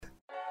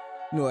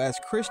As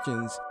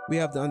Christians, we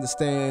have to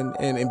understand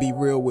and be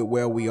real with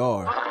where we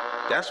are.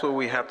 That's what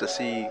we have to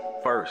see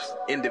first,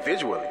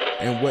 individually.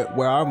 And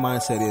where our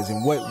mindset is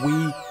and what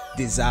we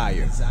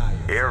desire.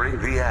 Airing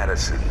the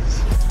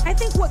Addisons. I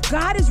think what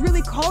God is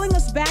really calling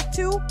us back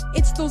to,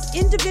 it's those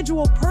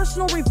individual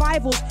personal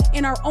revivals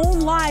in our own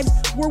lives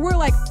where we're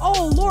like,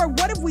 oh Lord,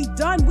 what have we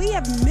done? We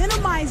have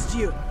minimized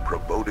you.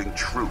 Promoting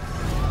truth,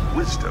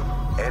 wisdom,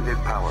 and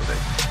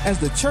empowerment. As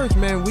the church,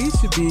 man, we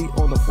should be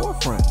on the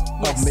forefront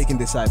of making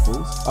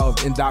disciples,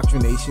 of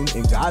indoctrination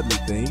and godly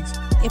things.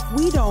 If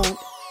we don't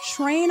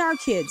train our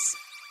kids,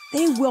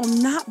 they will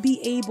not be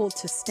able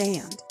to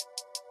stand.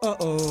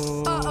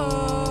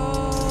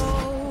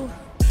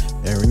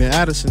 Airing the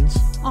Addisons.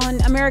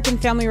 On American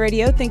Family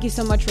Radio, thank you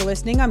so much for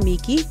listening. I'm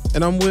Miki.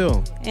 And I'm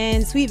Will.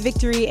 And Sweet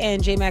Victory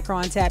and J-Mac are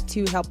on tap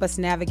to help us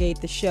navigate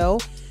the show.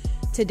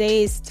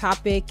 Today's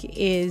topic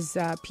is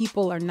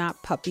people are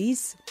not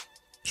puppies.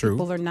 True.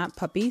 People are not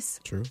puppies.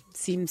 True.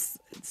 Seems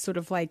sort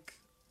of like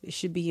it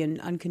should be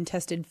an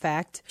uncontested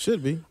fact.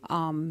 Should be.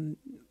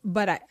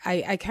 But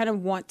I kind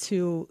of want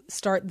to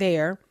start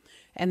there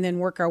and then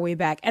work our way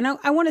back. And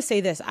I want to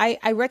say this.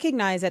 I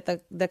recognize that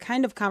the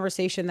kind of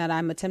conversation that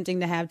I'm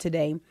attempting to have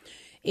today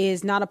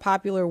is not a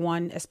popular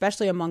one,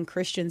 especially among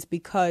Christians,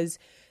 because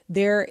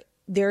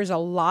there's a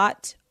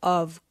lot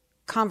of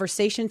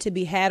conversation to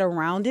be had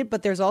around it,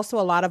 but there's also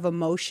a lot of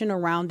emotion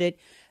around it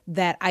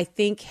that I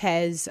think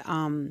has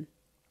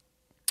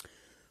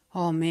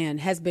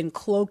been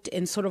cloaked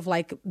in sort of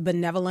like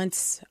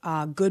benevolence,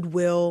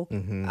 goodwill,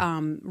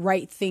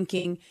 right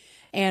thinking.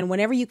 And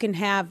whenever you can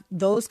have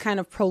those kind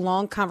of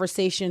prolonged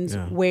conversations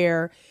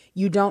where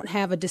you don't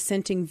have a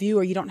dissenting view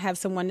or you don't have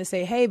someone to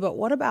say, hey, but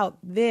what about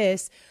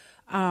this?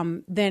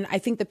 Then I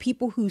think the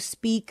people who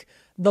speak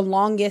the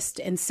longest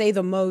and say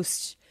the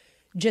most,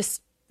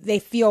 just they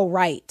feel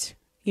right.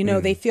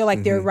 They feel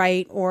like they're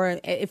right, or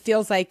it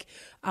feels like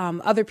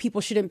other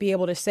people shouldn't be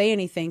able to say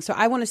anything. So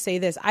I want to say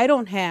this. I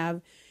don't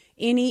have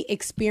any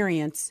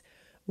experience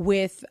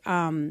with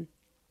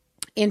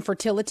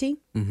infertility.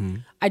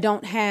 I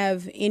don't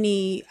have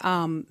any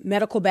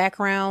medical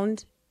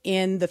background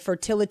in the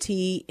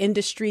fertility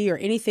industry or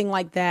anything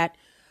like that.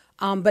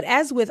 But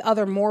as with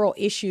other moral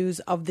issues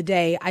of the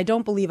day, I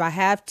don't believe I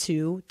have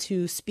to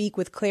speak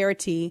with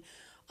clarity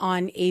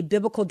on a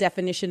biblical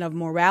definition of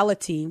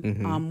morality,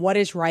 what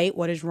is right,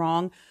 what is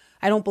wrong.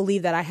 I don't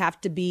believe that I have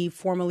to be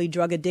formerly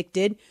drug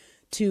addicted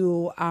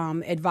to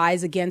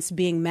advise against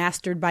being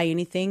mastered by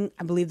anything.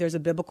 I believe there's a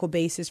biblical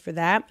basis for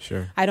that.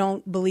 Sure. I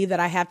don't believe that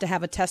I have to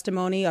have a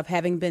testimony of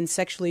having been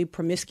sexually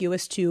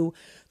promiscuous to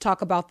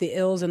talk about the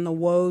ills and the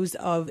woes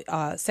of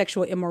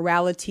sexual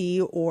immorality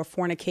or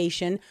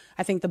fornication.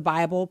 I think the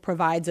Bible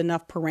provides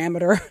enough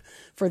parameter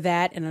for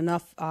that and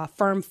enough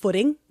firm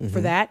footing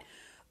for that.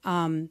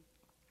 And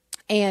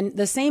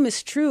the same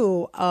is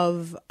true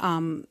of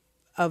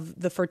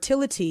the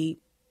fertility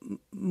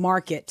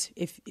market,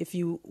 if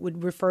you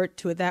would refer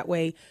to it that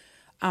way.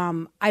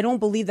 I don't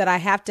believe that I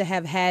have to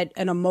have had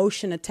an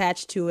emotion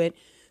attached to it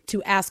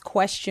to ask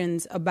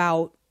questions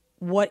about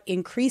what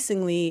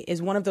increasingly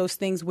is one of those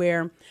things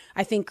where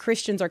I think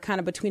Christians are kind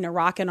of between a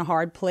rock and a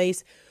hard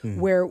place,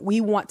 where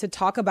we want to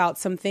talk about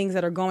some things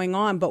that are going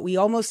on, but we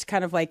almost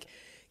kind of like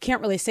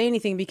can't really say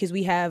anything because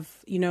we have,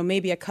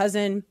 maybe a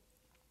cousin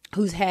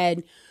who's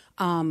had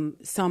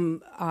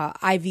some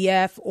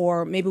IVF,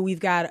 or maybe we've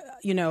got,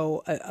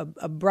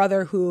 a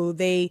brother who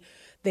they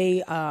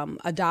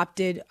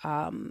adopted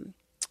an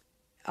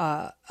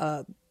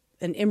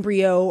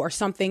embryo or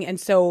something. And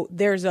so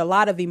there's a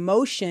lot of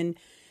emotion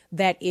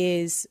that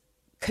is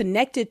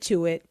connected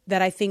to it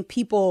that I think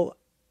people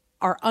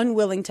are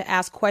unwilling to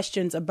ask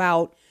questions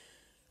about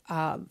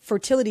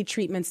fertility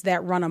treatments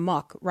that run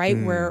amok, right?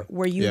 Where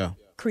you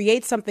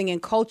create something in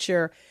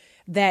culture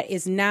that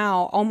is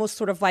now almost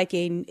sort of like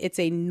it's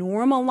a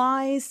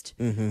normalized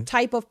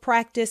type of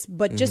practice,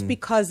 but just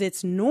because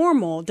it's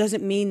normal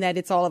doesn't mean that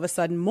it's all of a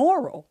sudden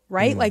moral,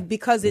 right? Like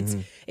because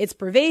it's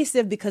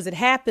pervasive, because it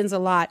happens a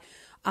lot.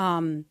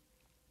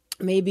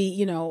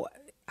 Maybe,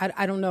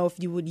 I don't know if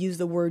you would use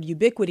the word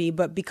ubiquity,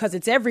 but because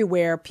it's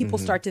everywhere, people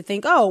start to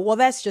think, oh, well,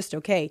 that's just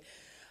okay.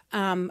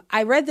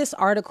 I read this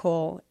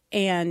article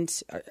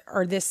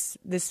or this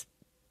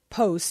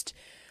post,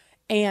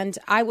 and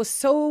I was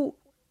so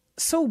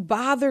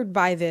bothered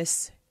by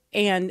this,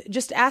 and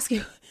just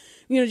asking,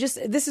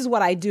 this is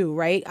what I do,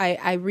 right?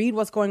 I read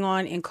what's going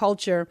on in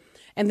culture,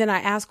 and then I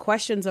ask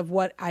questions of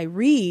what I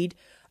read.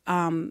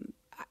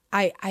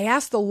 I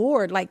ask the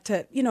Lord, like,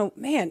 to,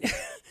 man,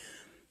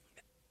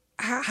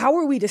 how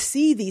are we to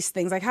see these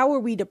things? Like, how are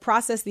we to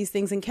process these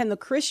things? And can the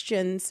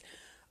Christians,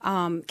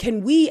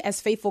 can we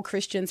as faithful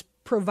Christians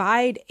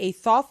provide a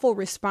thoughtful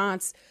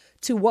response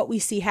to what we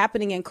see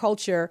happening in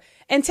culture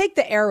and take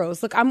the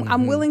arrows? Look,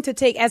 I'm willing to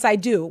take, as I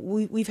do.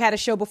 We've had a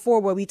show before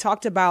where we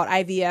talked about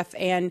IVF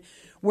and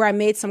where I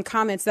made some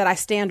comments that I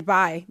stand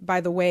by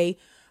the way.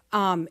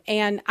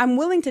 And I'm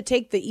willing to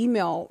take the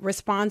email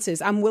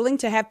responses. I'm willing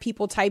to have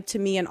people type to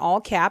me in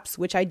all caps,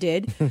 which I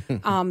did,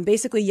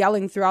 basically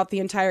yelling throughout the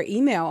entire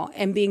email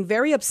and being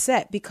very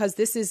upset because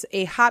this is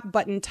a hot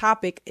button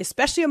topic,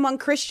 especially among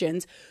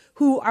Christians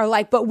who are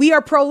like, but we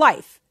are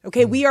pro-life.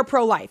 Okay, we are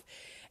pro-life.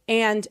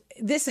 And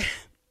this,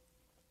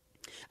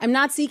 I'm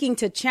not seeking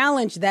to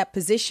challenge that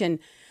position.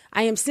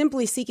 I am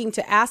simply seeking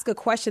to ask a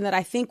question that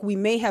I think we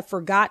may have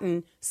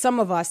forgotten, some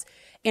of us,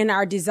 in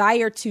our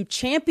desire to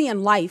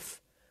champion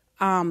life.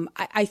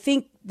 I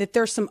think that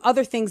there's some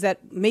other things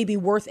that may be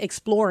worth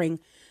exploring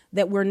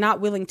that we're not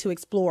willing to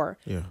explore.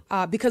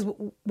 Yeah. Because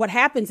what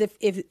happens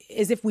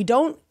if we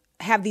don't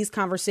have these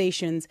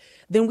conversations,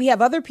 then we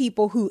have other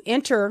people who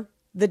enter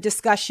the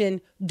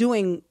discussion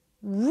doing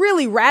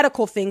really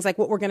radical things like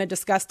what we're going to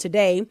discuss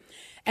today.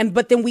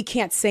 But then we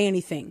can't say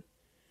anything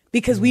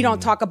because we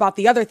don't talk about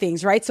the other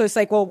things, right? So it's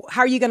like, well,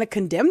 how are you going to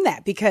condemn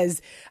that?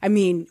 Because, I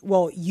mean,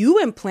 well, you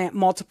implant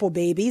multiple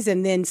babies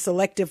and then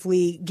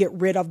selectively get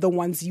rid of the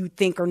ones you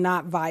think are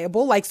not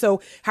viable. Like,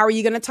 so how are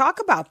you going to talk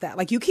about that?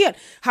 Like, you can't,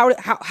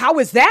 how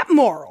is that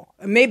moral?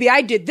 Maybe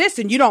I did this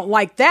and you don't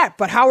like that,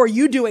 but how are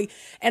you doing?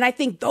 And I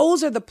think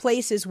those are the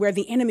places where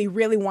the enemy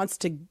really wants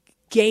to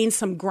gain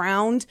some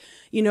ground.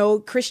 You know,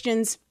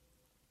 Christians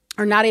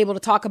are not able to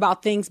talk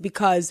about things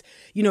because,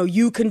 you know,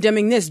 you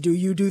condemning this, do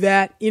you do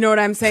that? You know what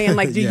I'm saying?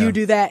 Like, do you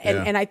do that?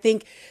 And I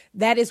think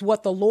that is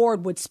what the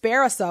Lord would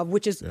spare us of,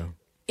 which is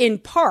in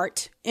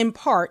part,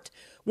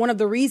 one of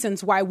the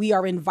reasons why we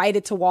are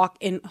invited to walk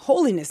in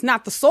holiness.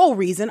 Not the sole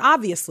reason,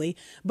 obviously,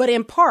 but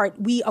in part,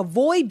 we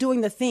avoid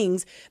doing the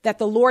things that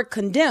the Lord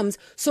condemns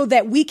so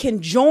that we can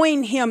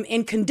join him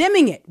in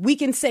condemning it. We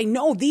can say,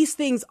 no, these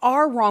things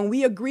are wrong.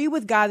 We agree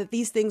with God that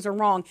these things are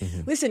wrong.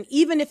 Mm-hmm. Listen,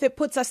 even if it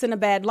puts us in a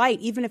bad light,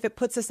 even if it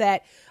puts us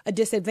at a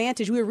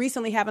disadvantage, we were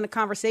recently having a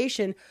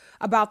conversation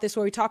about this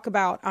where we talk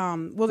about,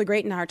 Will the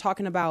Great and I are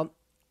talking about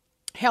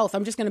health.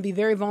 I'm just going to be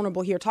very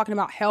vulnerable here, talking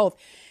about health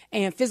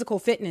and physical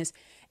fitness.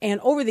 And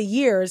over the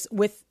years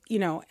with, you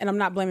know, and I'm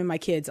not blaming my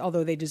kids,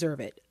 although they deserve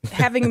it,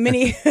 having as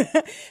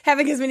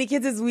many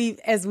kids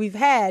as we've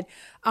had,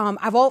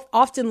 I've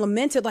often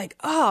lamented like,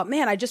 oh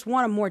man, I just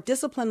want a more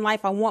disciplined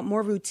life. I want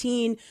more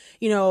routine,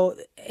 you know,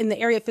 in the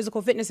area of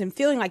physical fitness, and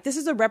feeling like this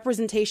is a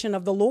representation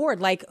of the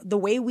Lord, like the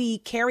way we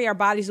carry our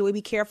bodies, the way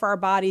we care for our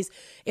bodies,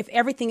 if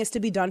everything is to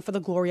be done for the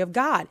glory of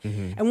God.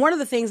 Mm-hmm. And one of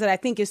the things that I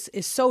think is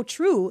so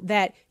true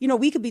that, you know,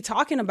 we could be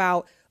talking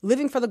about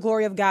living for the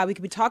glory of God. We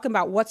could be talking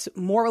about what's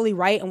morally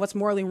right and what's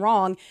morally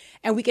wrong.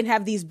 And we can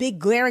have these big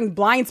glaring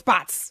blind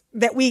spots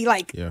that we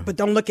like, but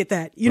don't look at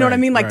that. You know what I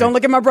mean? Like, don't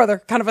look at my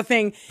brother kind of a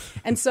thing.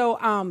 And so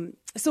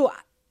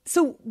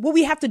what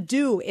we have to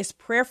do is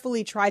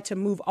prayerfully try to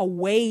move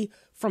away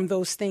from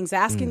those things,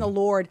 asking the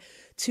Lord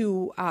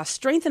to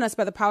strengthen us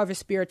by the power of his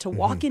Spirit, to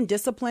walk in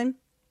discipline,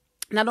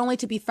 not only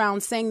to be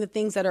found saying the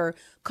things that are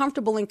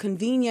comfortable and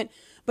convenient,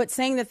 but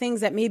saying the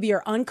things that maybe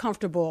are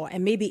uncomfortable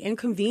and maybe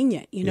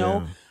inconvenient, you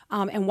know?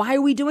 And why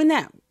are we doing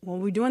that? Well,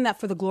 we're doing that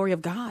for the glory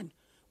of God.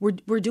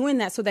 We're doing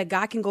that so that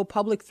God can go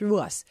public through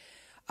us.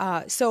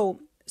 So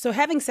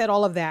having said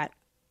all of that,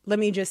 let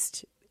me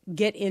just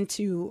get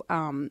into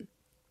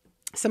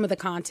some of the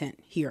content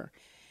here.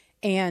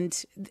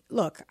 And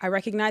look, I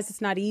recognize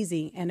it's not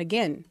easy. And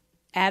again,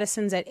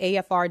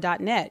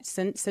 addisons@afr.net.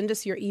 Send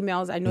us your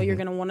emails. I know you're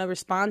going to want to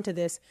respond to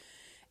this,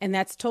 and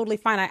that's totally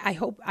fine. I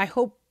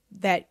hope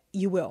that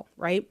you will,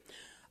 right?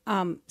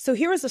 So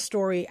here is a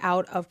story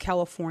out of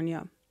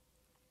California.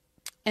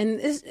 And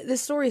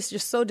this story is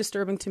just so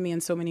disturbing to me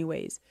in so many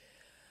ways.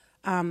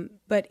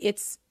 But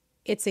it's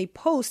a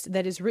post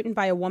that is written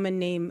by a woman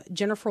named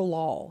Jennifer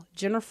Lahl.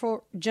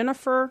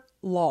 Jennifer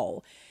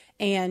Lahl.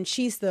 And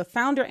she's the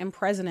founder and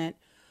president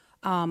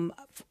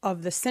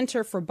of the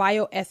Center for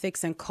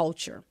Bioethics and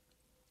Culture.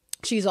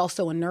 She's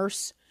also a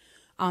nurse.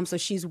 So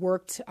she's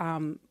worked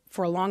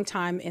for a long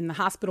time in the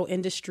hospital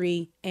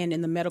industry and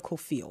in the medical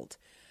field.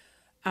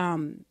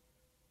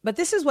 But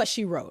this is what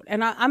she wrote.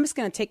 And I'm just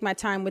going to take my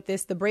time with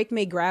this. The break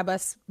may grab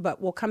us,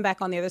 but we'll come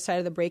back on the other side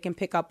of the break and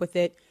pick up with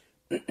it.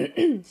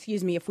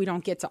 Excuse me, if we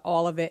don't get to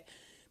all of it,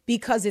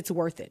 because it's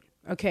worth it.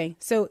 Okay,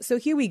 so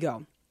here we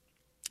go.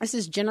 This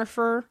is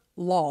Jennifer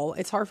Lahl.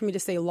 It's hard for me to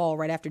say Lahl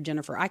right after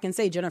Jennifer. I can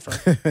say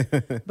Jennifer,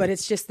 but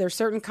it's just there's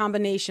certain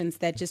combinations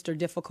that just are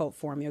difficult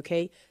for me,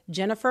 okay?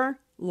 Jennifer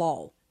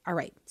Lahl. All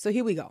right, so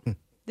here we go.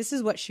 This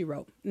is what she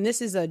wrote. And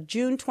this is a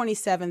June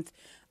 27th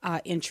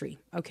entry,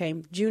 okay?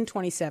 June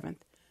 27th.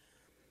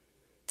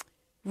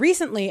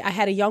 Recently, I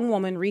had a young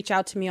woman reach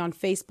out to me on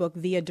Facebook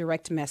via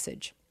direct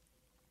message.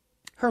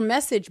 Her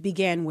message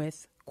began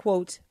with,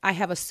 quote, "I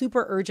have a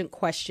super urgent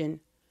question.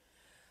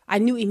 I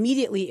knew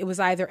immediately it was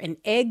either an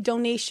egg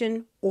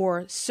donation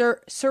or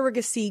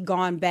surrogacy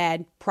gone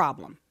bad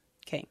problem."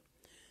 Okay.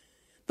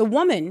 The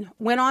woman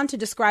went on to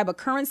describe a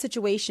current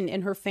situation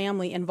in her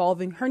family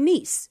involving her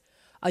niece,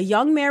 a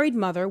young married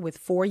mother with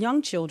 4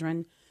 young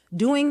children,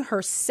 doing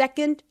her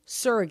second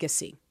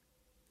surrogacy.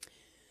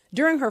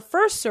 During her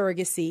first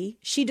surrogacy,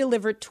 she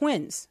delivered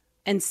twins,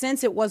 and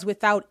since it was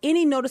without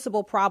any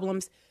noticeable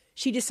problems,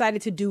 she decided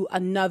to do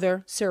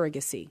another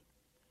surrogacy.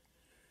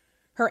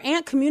 Her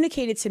aunt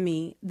communicated to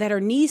me that her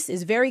niece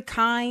is very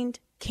kind,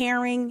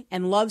 caring,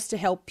 and loves to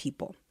help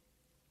people.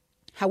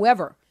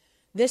 However,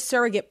 this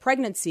surrogate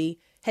pregnancy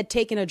had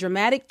taken a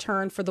dramatic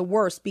turn for the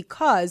worse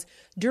because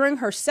during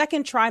her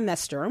second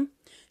trimester,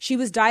 she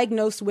was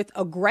diagnosed with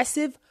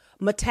aggressive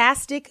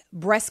metastatic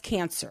breast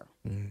cancer.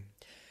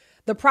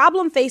 The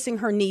problem facing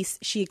her niece,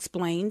 she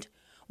explained,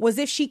 was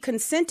if she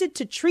consented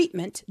to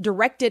treatment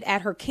directed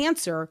at her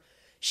cancer,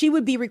 she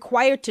would be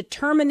required to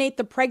terminate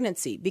the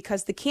pregnancy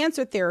because the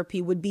cancer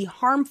therapy would be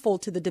harmful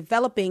to the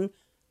developing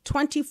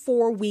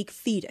 24-week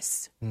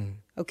fetus.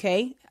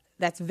 Okay?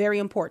 That's very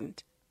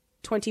important.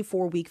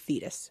 24-week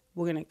fetus.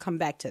 We're going to come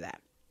back to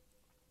that.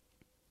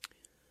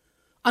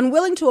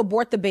 Unwilling to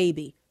abort the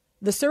baby,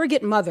 the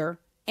surrogate mother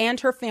and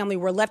her family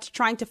were left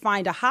trying to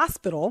find a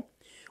hospital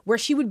where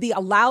she would be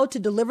allowed to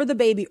deliver the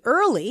baby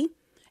early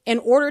in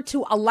order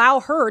to allow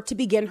her to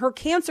begin her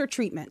cancer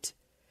treatment.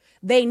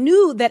 They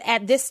knew that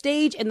at this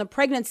stage in the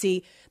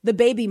pregnancy, the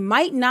baby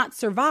might not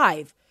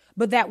survive,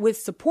 but that with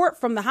support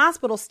from the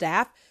hospital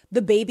staff,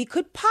 the baby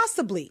could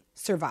possibly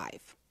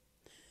survive.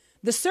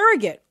 The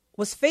surrogate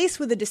was faced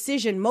with a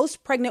decision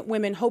most pregnant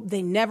women hope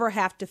they never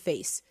have to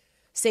face,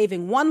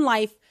 saving one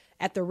life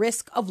at the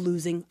risk of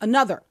losing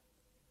another.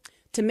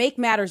 To make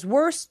matters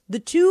worse, the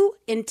two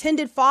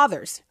intended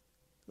fathers,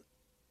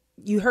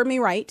 you heard me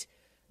right,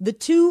 the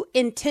two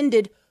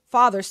intended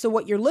fathers, so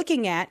what you're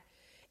looking at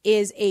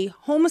is a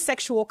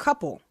homosexual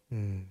couple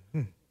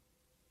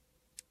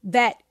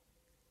that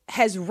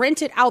has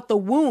rented out the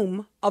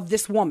womb of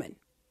this woman.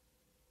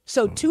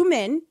 So two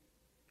men.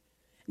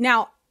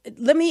 Now,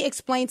 let me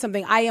explain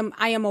something. I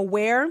am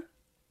aware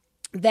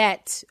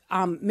that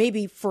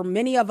maybe for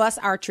many of us,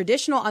 our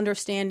traditional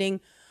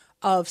understanding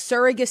of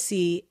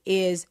surrogacy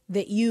is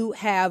that you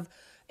have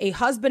a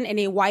husband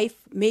and a wife.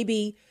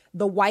 Maybe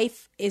the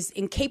wife is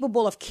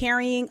incapable of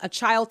carrying a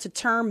child to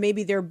term.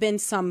 Maybe there have been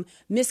some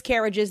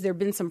miscarriages. There have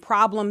been some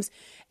problems.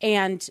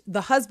 And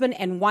the husband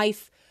and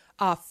wife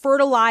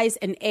fertilize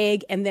an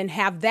egg and then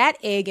have that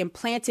egg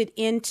implanted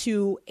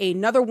into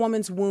another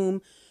woman's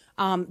womb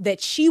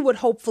that she would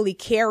hopefully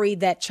carry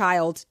that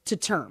child to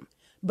term.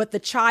 But the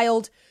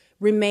child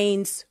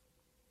remains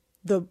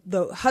the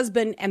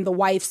husband and the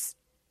wife's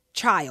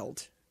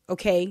child,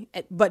 okay,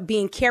 but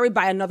being carried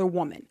by another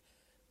woman.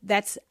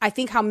 That's, I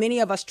think, how many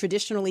of us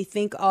traditionally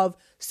think of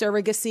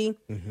surrogacy.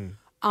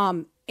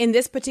 In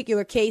this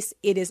particular case,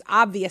 it is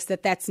obvious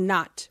that that's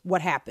not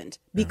what happened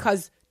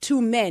because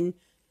two men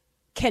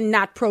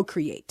cannot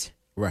procreate.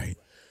 Right.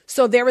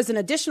 So there is an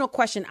additional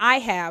question I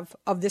have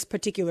of this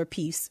particular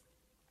piece,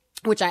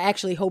 which I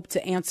actually hope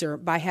to answer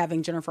by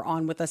having Jennifer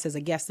on with us as a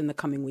guest in the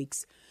coming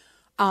weeks.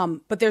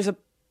 But there's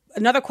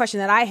another question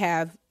that I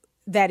have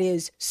that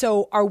is,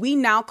 so are we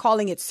now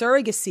calling it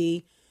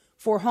surrogacy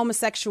for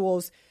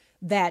homosexuals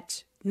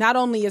that not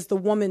only is the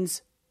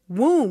woman's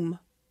womb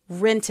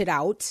rented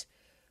out,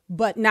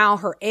 but now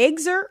her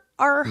eggs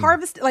are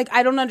harvested? Like,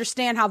 I don't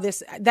understand how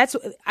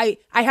I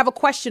have a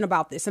question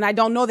about this, and I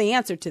don't know the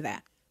answer to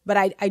that. But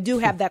I do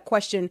have that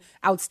question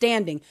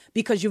outstanding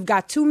because you've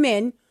got two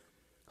men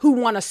who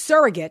want a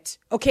surrogate.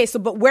 Okay, so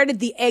but where did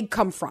the egg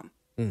come from?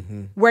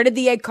 Where did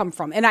the egg come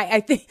from? And I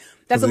think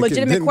that's a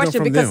legitimate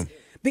question because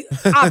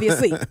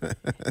obviously,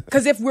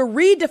 because if we're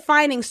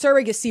redefining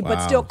surrogacy but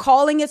still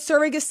calling it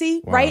surrogacy,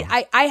 right?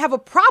 I have a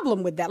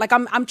problem with that. Like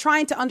I'm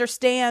trying to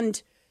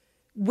understand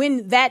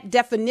when that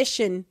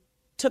definition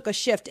took a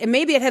shift, and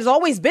maybe it has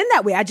always been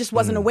that way. I just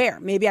wasn't aware.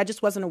 Maybe I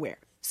just wasn't aware.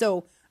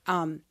 So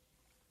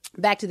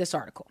back to this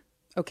article.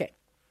 Okay.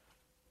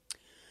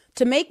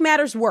 To make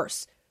matters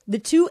worse, the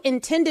two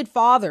intended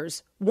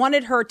fathers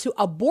wanted her to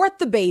abort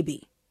the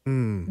baby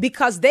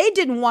because they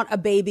didn't want a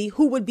baby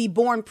who would be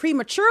born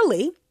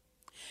prematurely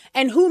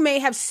and who may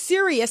have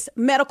serious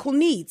medical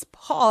needs.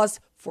 Pause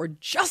for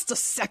just a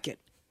second.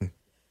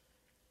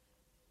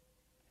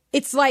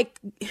 It's like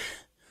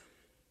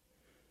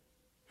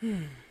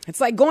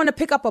going to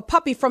pick up a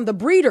puppy from the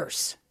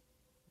breeders.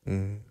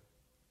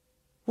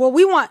 Well,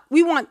 we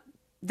want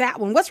that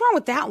one. What's wrong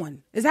with that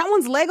one? Is that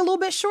one's leg a little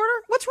bit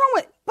shorter? What's wrong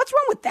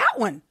with that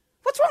one?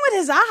 What's wrong with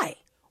his eye?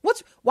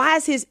 Why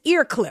is his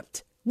ear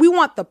clipped? We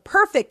want the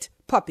perfect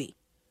puppy.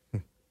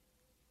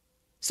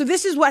 So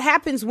this is what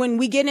happens when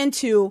we get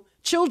into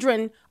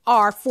children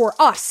are for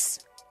us,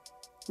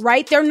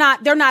 right? They're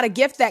not a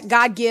gift that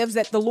God gives,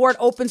 that the Lord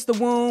opens the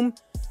womb.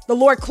 The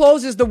Lord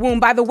closes the womb.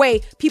 By the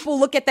way, people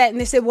look at that and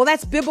they say, well,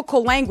 that's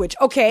biblical language.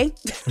 Okay.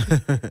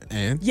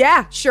 And?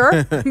 Yeah,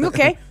 sure.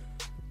 Okay.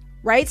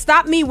 Right?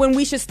 Stop me when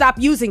we should stop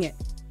using it.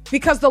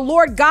 Because the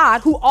Lord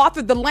God who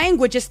authored the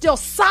language is still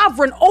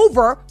sovereign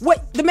over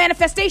what the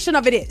manifestation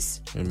of it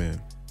is.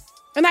 Amen.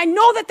 And I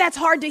know that that's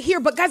hard to hear,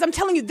 but guys, I'm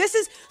telling you, this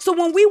is, so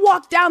when we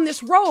walk down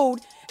this road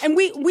and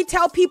we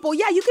tell people,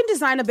 yeah, you can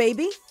design a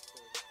baby,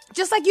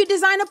 just like you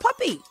design a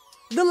puppy,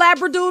 the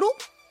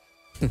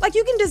Labradoodle, like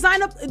you can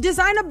design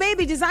a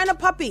baby, design a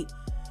puppy.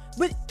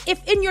 But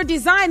if in your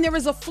design there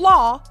is a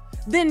flaw,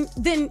 then,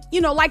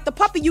 like the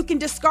puppy, you can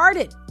discard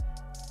it.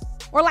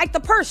 Or like the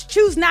purse,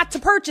 choose not to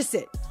purchase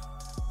it.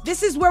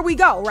 This is where we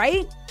go,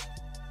 right?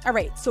 All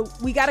right, so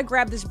we got to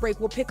grab this break.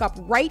 We'll pick up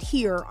right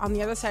here on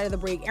the other side of the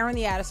break. Aaron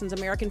the Addisons,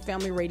 American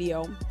Family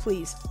Radio.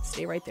 Please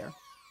stay right there.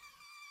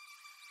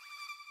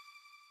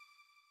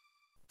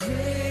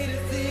 Greater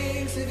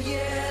things have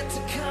yet to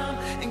come,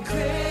 and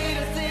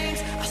greater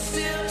things are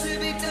still to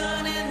be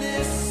done in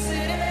this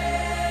city.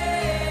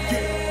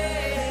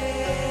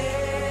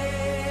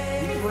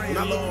 When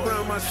I look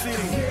around my city,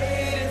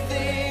 Greater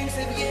things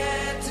have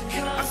yet to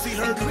come. I see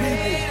hurting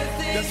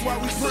people. That's why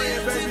we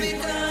praying, baby.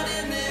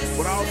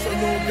 But I also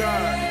know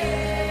God,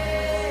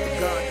 the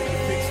God that can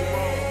fix them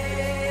all.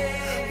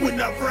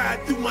 When I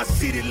ride through my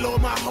city,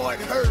 Lord, my heart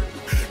hurt.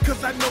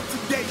 Cause I know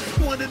today,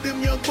 one of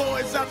them young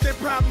boys out there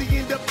probably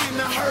end up in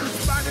the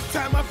hearse. By the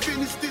time I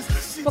finish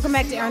this. Welcome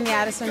back to Aaron the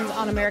Addisons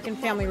on American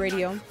Family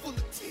Radio.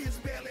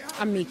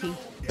 I'm Miki.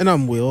 And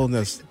I'm Will, and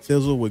that's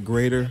Thizzle with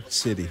Greater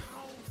City.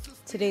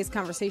 Today's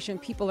conversation,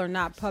 people are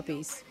not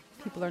puppies.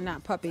 People are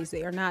not puppies.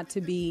 They are not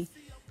to be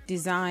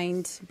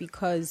designed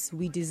because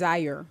we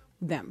desire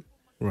them.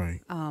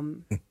 Right.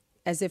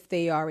 As if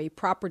they are a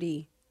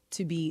property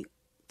to be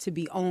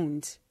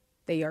owned.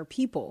 They are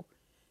people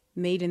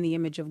made in the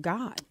image of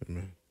God.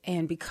 Amen.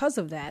 And because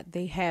of that,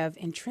 they have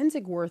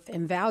intrinsic worth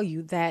and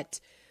value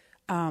that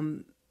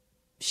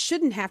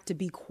shouldn't have to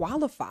be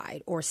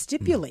qualified or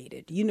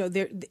stipulated. You know,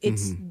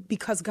 it's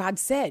because God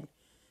said,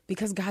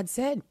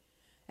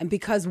 and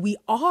because we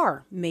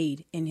are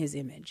made in his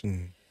image.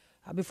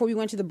 Before we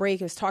went to the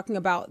break, I was talking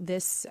about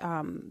this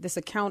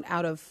account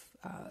out of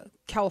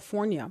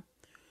California,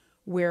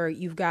 where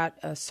you've got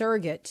a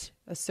surrogate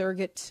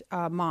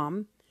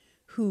mom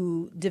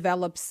who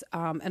develops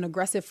an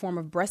aggressive form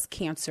of breast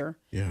cancer.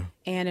 Yeah.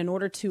 And in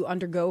order to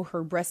undergo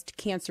her breast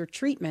cancer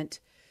treatment,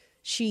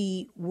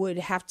 she would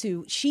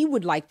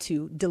like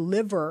to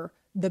deliver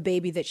the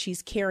baby that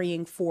she's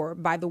carrying for,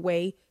 by the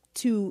way,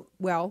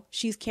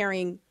 she's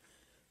carrying,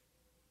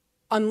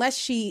 unless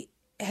she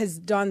has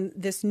done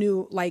this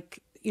new,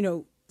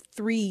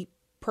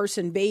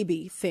 3-person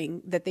baby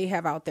thing that they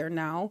have out there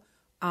now,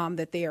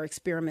 that they are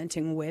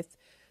experimenting with,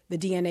 the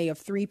DNA of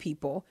 3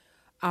 people.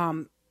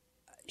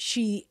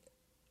 She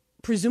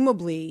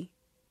presumably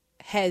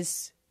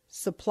has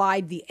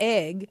supplied the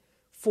egg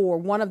for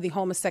one of the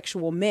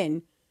homosexual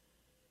men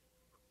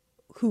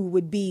who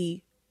would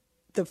be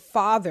the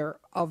father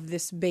of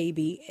this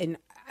baby. And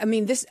I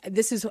mean, this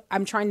is,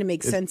 I'm trying to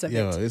make sense of it.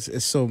 Yeah,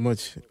 it's so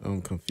much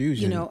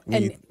confusion.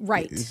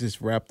 Right. It's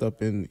just wrapped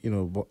up in,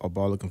 a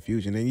ball of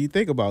confusion. And you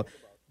think about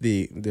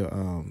the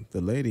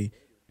lady,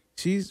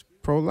 she's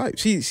pro-life.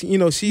 She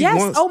wants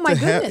oh my to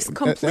goodness, have,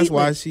 completely. That's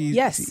why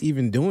she's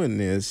even doing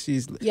this.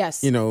 She's,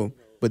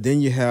 but then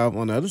you have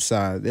on the other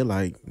side, they're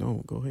like,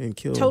 no, go ahead and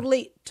kill.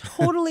 Totally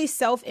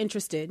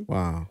self-interested.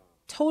 Wow.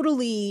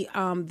 Totally,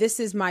 this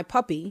is my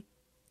puppy.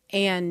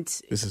 And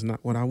this is not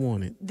what I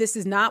wanted. This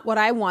is not what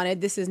I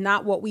wanted. This is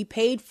not what we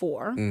paid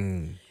for.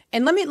 And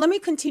let me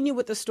continue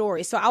with the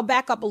story. So I'll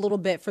back up a little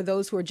bit for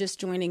those who are just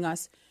joining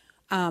us.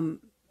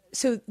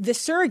 So the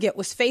surrogate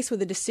was faced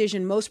with a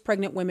decision most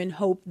pregnant women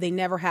hope they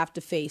never have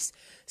to face,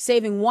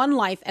 saving one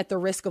life at the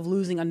risk of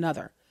losing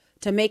another.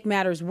 To make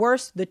matters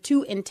worse, the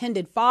 2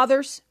 intended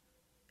fathers,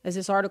 as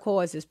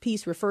this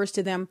piece refers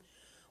to them,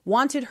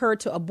 wanted her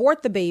to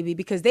abort the baby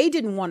because they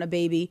didn't want a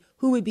baby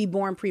who would be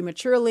born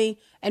prematurely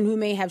and who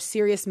may have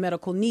serious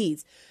medical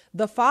needs.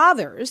 The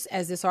fathers,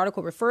 as this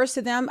article refers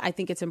to them, I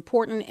think it's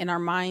important in our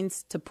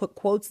minds to put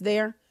quotes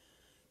there,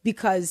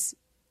 because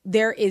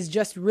there is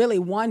just really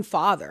one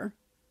father,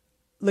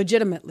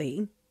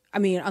 legitimately. I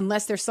mean,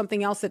 unless there's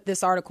something else that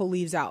this article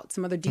leaves out,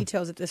 some other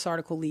details that this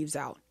article leaves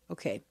out.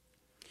 Okay.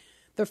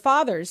 The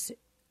fathers,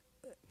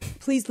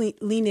 please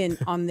lean in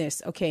on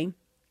this, okay?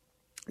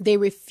 They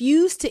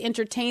refuse to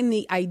entertain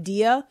the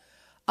idea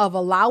of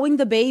allowing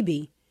the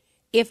baby,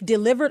 if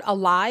delivered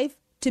alive,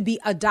 to be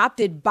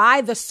adopted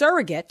by the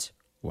surrogate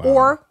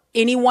or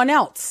anyone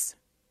else.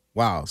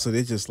 Wow. So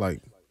they just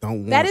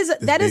don't want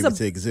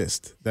to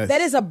exist. That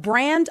is a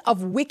brand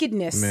of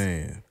wickedness,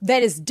 man,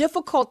 that is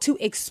difficult to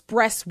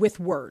express with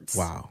words.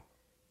 Wow.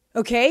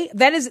 Okay,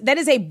 that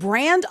is a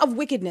brand of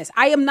wickedness.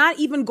 I am not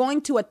even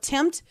going to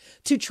attempt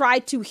to try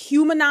to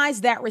humanize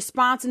that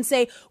response and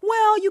say,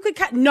 well, you could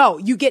no,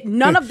 you get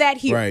none of that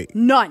here. Right.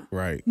 None.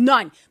 Right.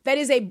 None. That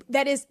is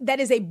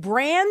a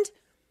brand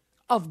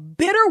of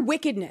bitter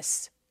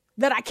wickedness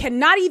that I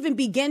cannot even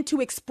begin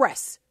to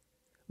express.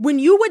 When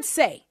you would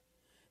say,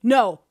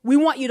 no, we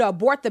want you to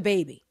abort the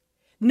baby.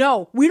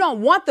 No, we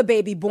don't want the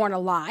baby born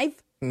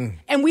alive.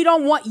 And we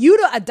don't want you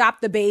to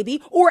adopt the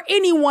baby or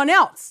anyone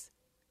else.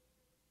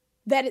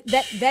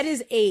 That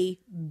is a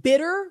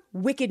bitter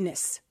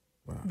wickedness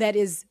that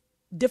is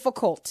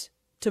difficult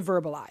to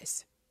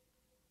verbalize.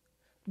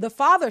 The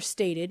father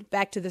stated,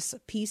 back to this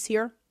piece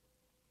here,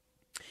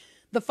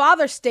 the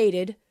father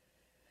stated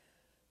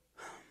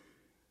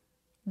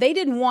they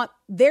didn't want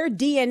their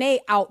DNA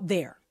out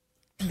there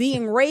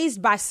being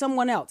raised by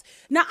someone else.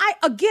 Now,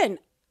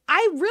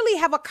 I really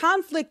have a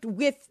conflict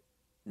with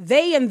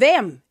they and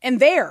them and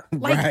their.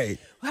 Right.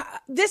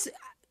 This...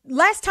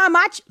 Last time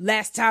I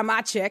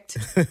checked,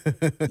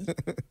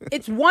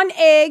 it's one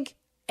egg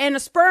and a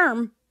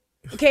sperm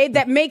Okay,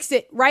 that makes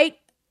it, right?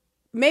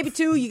 Maybe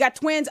 2, you got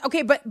twins.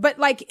 Okay, but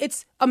like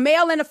it's a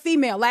male and a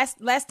female.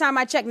 Last time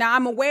I checked. Now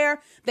I'm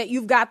aware that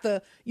you've got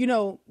the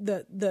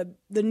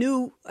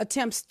new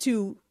attempts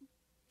to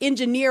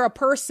engineer a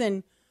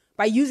person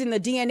by using the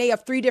DNA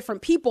of 3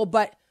 different people,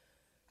 but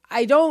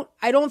I don't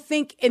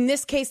think in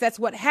this case that's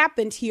what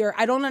happened here.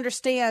 I don't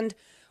understand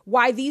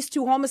why these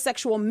 2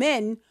 homosexual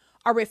men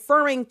are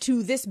referring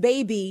to this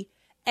baby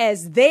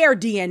as their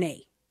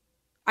DNA.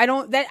 I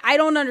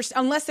don't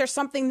understand, unless there's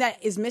something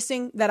that is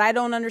missing that I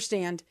don't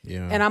understand.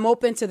 Yeah. And I'm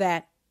open to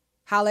that.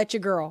 Holla at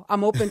your girl.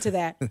 I'm open to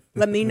that.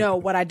 Let me know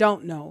what I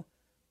don't know.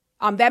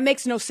 That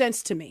makes no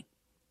sense to me.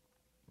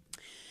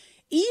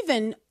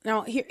 Even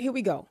now, here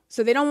we go.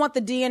 So they don't want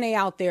the DNA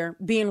out there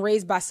being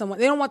raised by someone.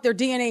 They don't want their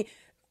DNA.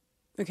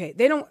 Okay.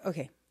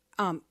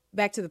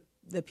 Back to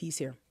the piece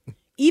here.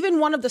 Even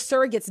one of the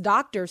surrogate's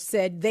doctors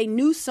said they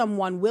knew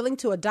someone willing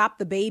to adopt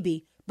the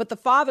baby, but the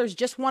fathers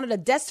just wanted a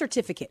death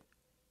certificate.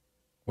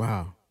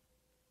 Wow.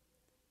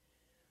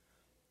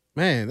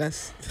 Man,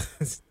 that's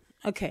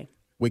okay.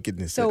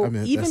 Wickedness. So I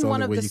mean, even that's the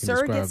one only of way the you can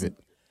describe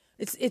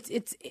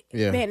surrogates, it.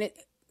 yeah. Man,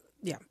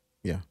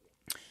 Yeah.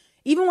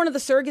 Even one of the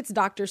surrogate's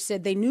doctors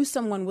said they knew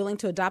someone willing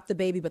to adopt the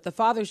baby, but the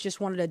fathers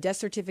just wanted a death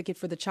certificate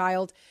for the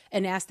child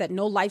and asked that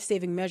no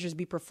life-saving measures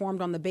be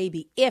performed on the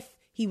baby if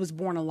he was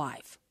born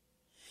alive.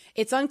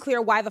 It's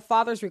unclear why the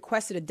fathers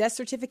requested a death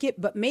certificate,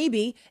 but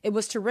maybe it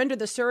was to render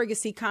the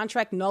surrogacy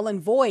contract null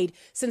and void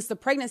since the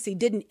pregnancy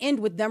didn't end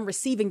with them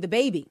receiving the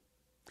baby.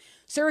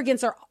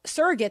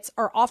 Surrogates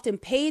are often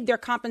paid their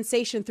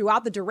compensation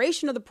throughout the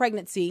duration of the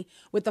pregnancy,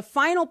 with the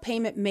final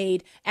payment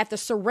made at the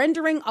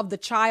surrendering of the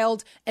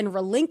child and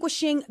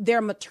relinquishing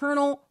their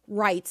maternal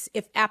rights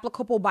if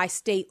applicable by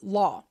state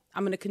law.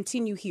 I'm going to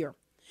continue here.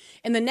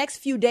 In the next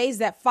few days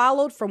that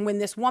followed from when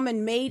this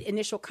woman made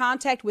initial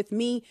contact with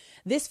me,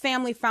 this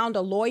family found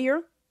a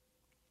lawyer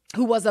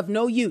who was of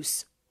no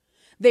use.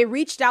 They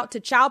reached out to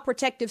Child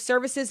Protective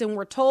Services and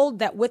were told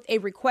that with a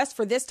request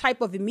for this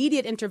type of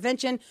immediate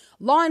intervention,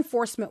 law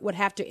enforcement would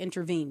have to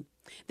intervene.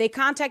 They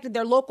contacted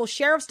their local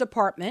sheriff's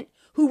department,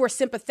 who were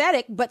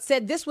sympathetic, but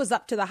said this was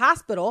up to the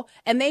hospital,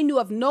 and they knew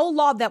of no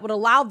law that would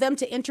allow them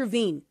to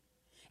intervene.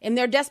 In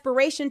their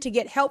desperation to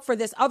get help for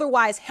this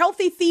otherwise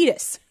healthy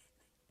fetus,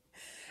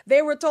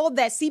 they were told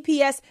that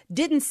CPS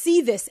didn't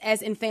see this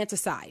as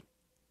infanticide.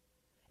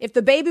 If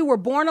the baby were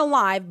born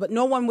alive, but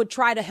no one would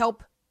try to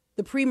help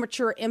the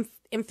premature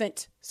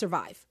infant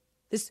survive.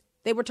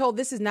 They were told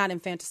this is not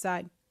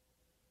infanticide.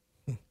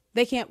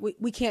 We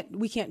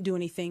can't do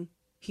anything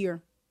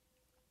here.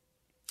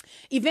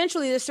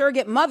 Eventually, the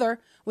surrogate mother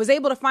was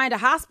able to find a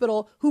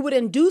hospital who would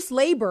induce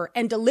labor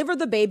and deliver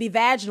the baby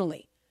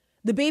vaginally.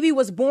 The baby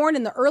was born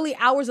in the early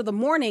hours of the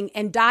morning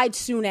and died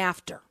soon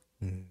after.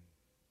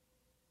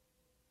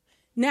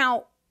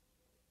 Now,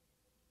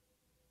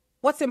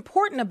 what's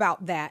important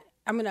about that,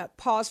 I'm going to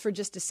pause for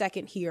just a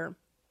second here,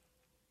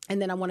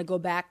 and then I want to go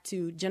back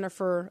to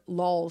Jennifer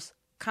Lull's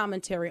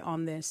commentary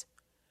on this.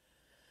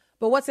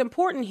 But what's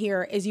important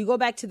here is you go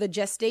back to the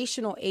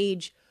gestational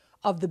age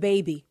of the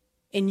baby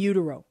in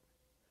utero,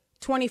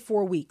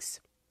 24 weeks.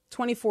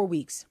 24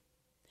 weeks.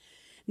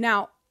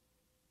 Now,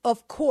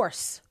 of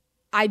course,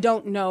 I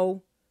don't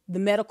know the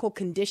medical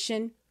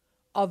condition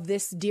of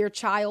this dear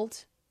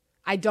child.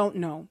 I don't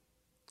know.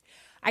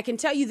 I can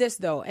tell you this,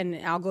 though, and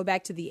I'll go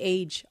back to the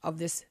age of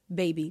this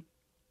baby.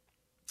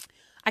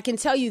 I can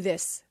tell you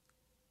this,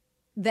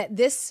 that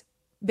this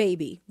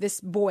baby,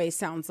 this boy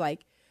sounds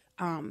like,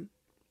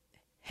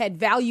 had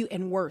value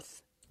and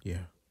worth.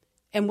 Yeah.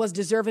 And was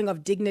deserving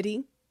of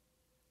dignity,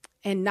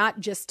 and not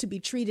just to be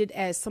treated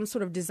as some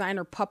sort of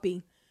designer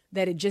puppy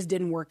that it just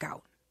didn't work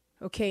out.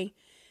 Okay.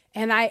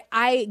 And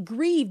I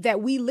grieve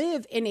that we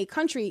live in a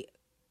country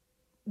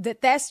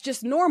that's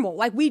just normal.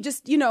 Like we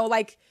just,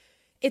 like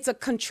it's a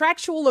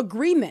contractual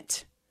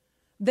agreement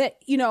that,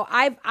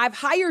 I've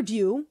hired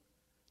you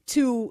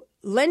to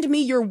lend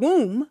me your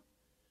womb.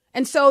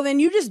 And so then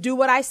you just do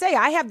what I say.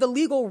 I have the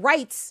legal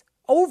rights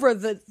over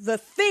the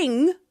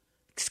thing,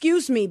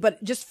 excuse me,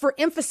 but just for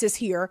emphasis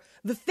here,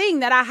 the thing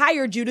that I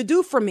hired you to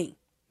do for me.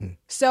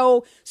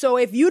 So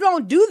if you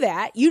don't do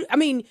that, you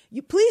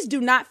please do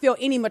not feel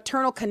any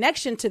maternal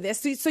connection to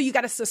this. So you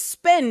got to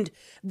suspend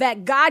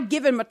that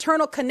God-given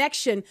maternal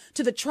connection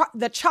to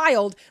the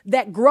child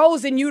that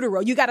grows in utero.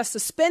 You got to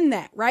suspend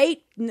that,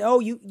 right? No,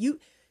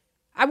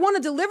 I want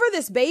to deliver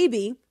this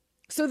baby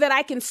so that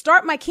I can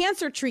start my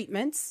cancer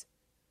treatments.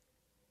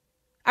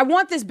 I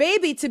want this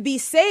baby to be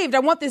saved. I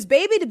want this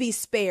baby to be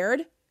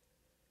spared.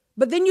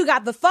 But then you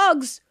got the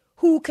thugs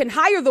who can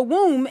hire the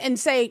womb and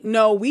say,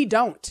 no, we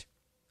don't.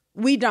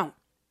 We don't.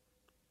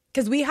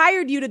 Because we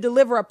hired you to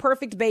deliver a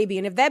perfect baby.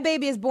 And if that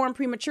baby is born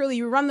prematurely,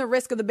 you run the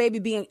risk of the baby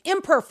being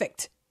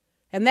imperfect.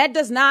 And that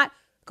does not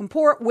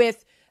comport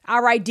with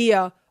our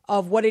idea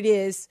of what it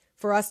is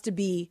for us to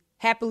be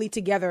happily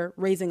together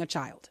raising a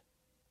child.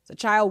 It's a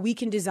child we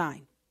can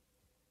design,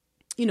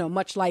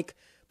 much like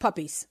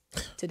puppies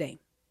today.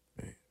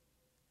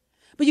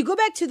 But you go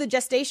back to the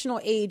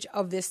gestational age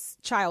of this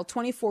child,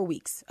 24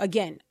 weeks.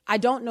 Again, I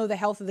don't know the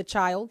health of the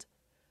child.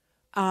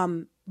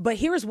 But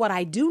here's what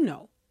I do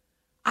know.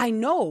 I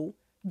know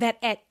that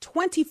at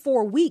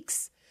 24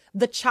 weeks,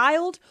 the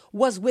child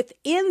was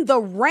within the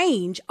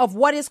range of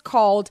what is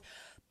called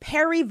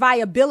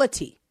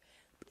periviability.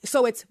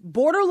 So it's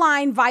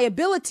borderline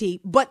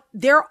viability, but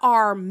there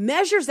are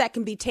measures that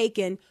can be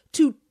taken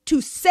to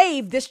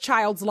save this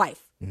child's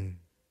life.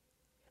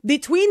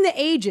 Between the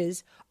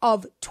ages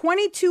of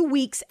 22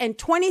 weeks and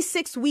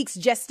 26 weeks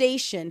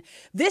gestation,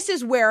 this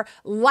is where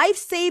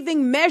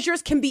life-saving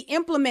measures can be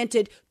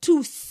implemented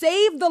to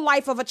save the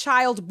life of a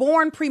child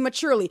born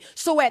prematurely.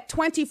 So at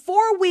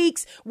 24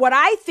 weeks, what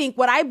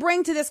I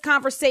bring to this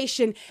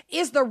conversation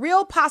is the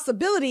real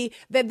possibility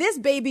that this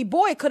baby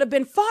boy could have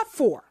been fought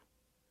for.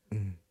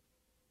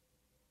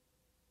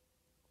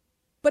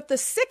 But the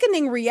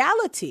sickening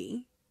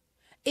reality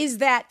is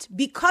that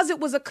because it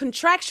was a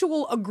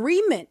contractual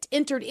agreement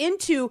entered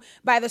into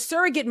by the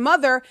surrogate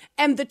mother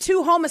and the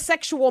two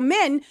homosexual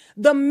men,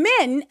 the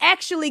men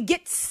actually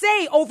get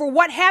say over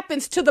what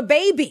happens to the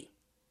baby.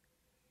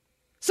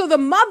 So the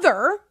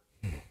mother,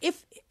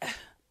 if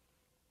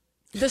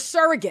the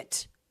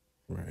surrogate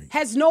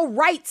has no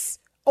rights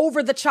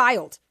over the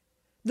child,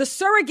 the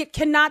surrogate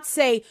cannot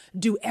say,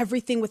 do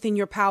everything within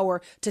your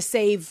power to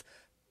save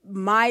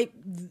that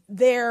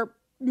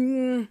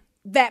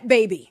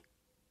baby.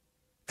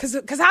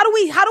 Because how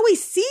do we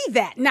see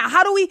that now?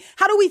 How do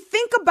we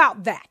think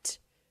about that?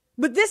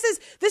 But this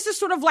is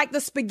sort of like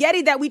the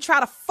spaghetti that we try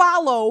to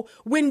follow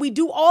when we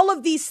do all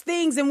of these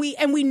things and we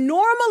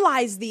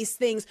normalize these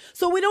things,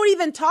 so we don't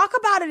even talk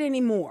about it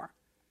anymore.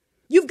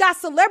 You've got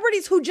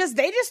celebrities who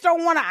they just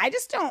don't want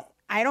to.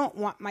 I don't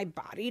want my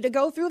body to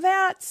go through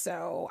that,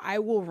 so I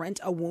will rent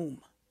a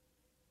womb.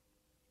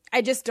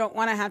 I just don't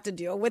want to have to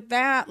deal with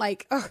that.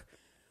 Like,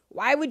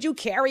 why would you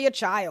carry a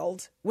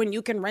child when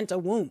you can rent a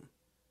womb?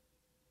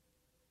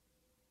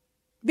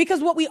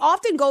 Because what we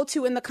often go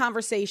to in the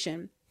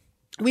conversation,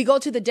 we go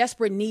to the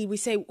desperate need. We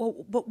say,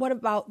 well, but what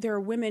about there are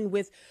women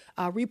with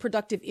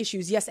reproductive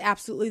issues? Yes,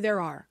 absolutely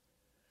there are.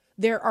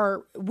 There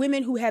are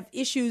women who have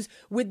issues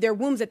with their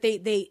wombs, that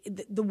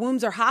the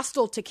wombs are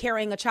hostile to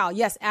carrying a child.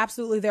 Yes,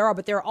 absolutely there are.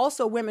 But there are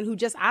also women who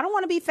I don't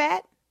want to be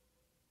fat.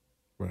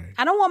 Right.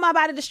 I don't want my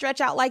body to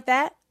stretch out like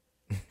that.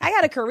 I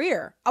got a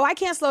career. Oh, I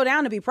can't slow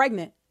down to be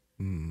pregnant.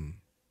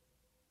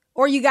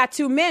 Or you got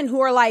two men who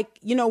are like,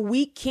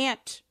 we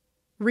can't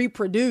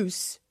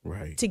reproduce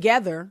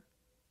together.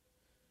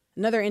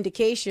 Another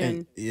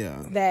indication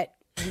that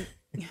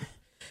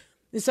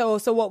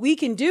so what we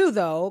can do,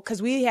 though,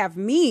 because we have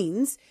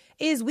means,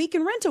 is we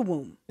can rent a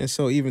womb. And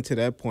so even to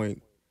that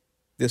point,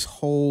 this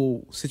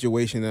whole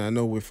situation, and I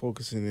know we're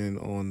focusing in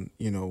on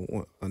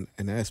on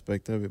an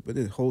aspect of it, but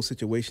this whole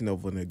situation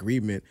of an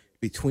agreement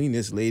between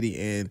this lady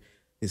and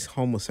this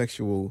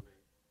homosexual,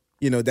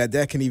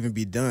 that can even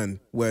be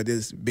done where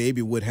this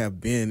baby would have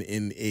been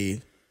in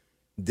a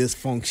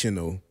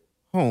dysfunctional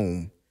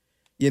home,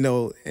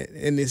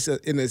 and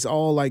it's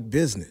all like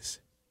business.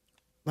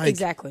 Like,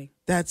 exactly.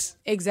 That's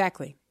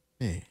exactly.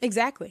 Man.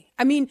 Exactly.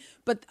 I mean,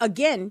 but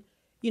again,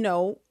 you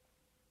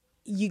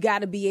got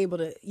to be able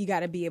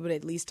to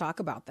at least talk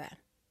about that.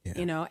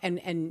 Yeah.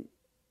 And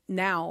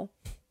now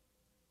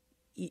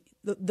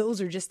those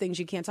are just things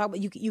you can't talk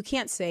about. You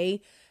can't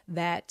say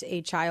that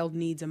a child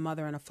needs a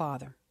mother and a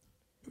father.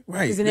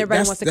 Right. Because then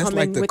everybody wants to come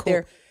in with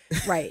their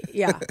right.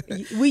 Yeah.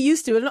 We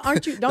used to.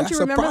 Don't you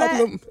remember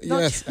that?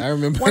 Yes, I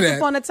remember that. Once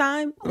upon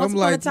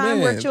a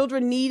time where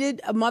children needed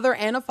a mother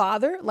and a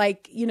father,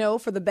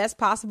 for the best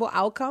possible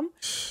outcome.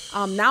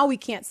 Now we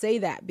can't say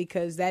that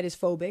because that is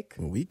phobic.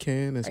 Well, we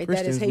can as right?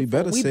 Christians. That is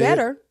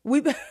hateful.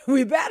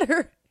 We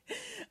better.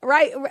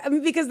 Right. I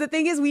mean, because the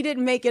thing is, we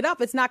didn't make it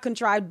up. It's not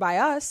contrived by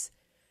us.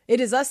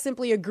 It is us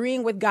simply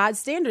agreeing with God's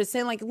standards,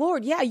 saying like,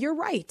 Lord, yeah, you're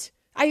right.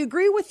 I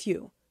agree with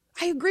you.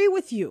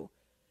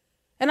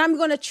 And I'm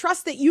going to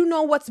trust that you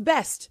know what's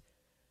best.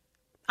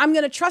 I'm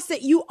going to trust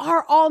that you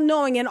are all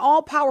knowing and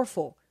all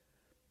powerful.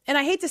 And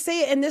I hate to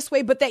say it in this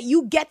way, but that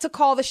you get to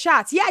call the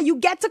shots. Yeah, you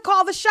get to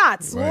call the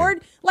shots, right.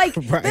 Lord. Like,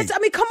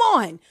 come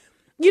on.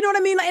 You know what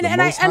I mean?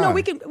 And I know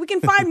we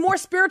can find more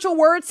spiritual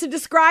words to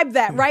describe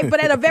that, right?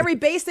 But at a very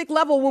basic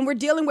level, when we're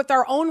dealing with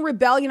our own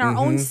rebellion, our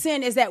own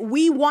sin, is that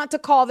we want to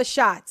call the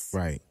shots.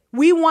 Right.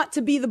 We want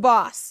to be the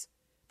boss.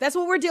 That's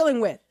what we're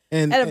dealing with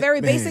at a very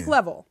basic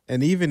level.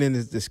 And even in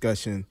this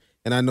discussion,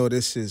 and I know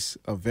this is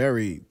a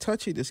very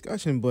touchy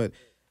discussion, but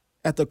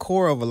at the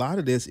core of a lot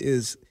of this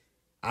is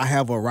I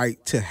have a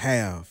right to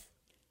have.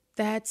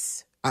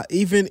 That's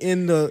even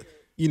in the,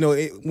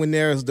 when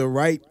there's the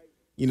right,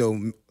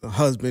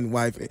 husband,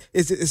 wife,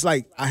 it's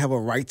like I have a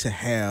right to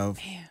have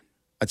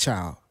a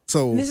child.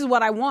 So this is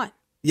what I want.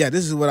 Yeah,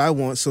 this is what I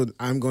want. So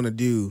I'm going to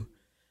do.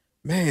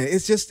 Man,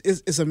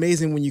 it's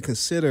amazing when you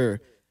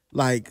consider,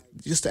 like,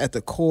 just at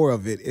the core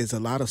of it is a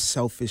lot of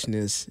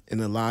selfishness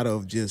and a lot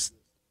of just.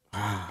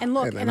 And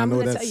look, and I'm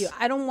going to tell you,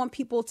 I don't want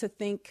people to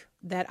think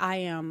that I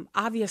am,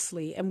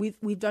 obviously, and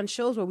we've done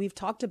shows where we've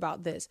talked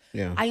about this.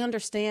 Yeah. I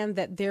understand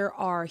that there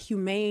are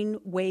humane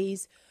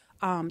ways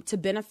to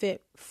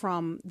benefit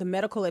from the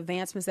medical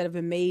advancements that have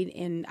been made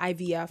in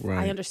IVF.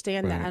 Right, I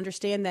understand that. right. I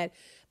understand that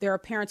there are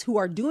parents who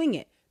are doing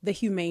it the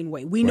humane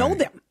way. We know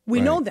them. We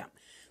right. know them.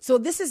 So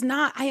this is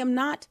not, I am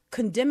not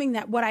condemning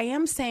that. What I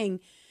am saying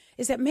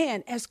is that,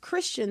 man, as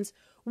Christians,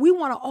 we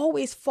want to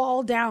always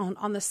fall down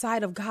on the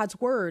side of God's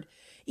word,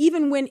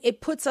 even when it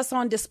puts us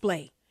on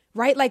display,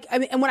 right? Like, I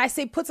mean, and when I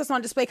say puts us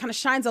on display, kind of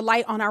shines a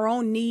light on our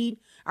own need,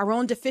 our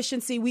own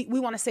deficiency. We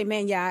want to say,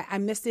 man, yeah, I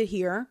missed it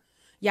here.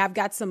 Yeah, I've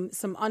got some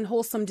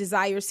unwholesome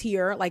desires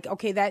here. Like,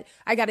 okay, that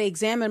I got to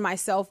examine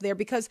myself there,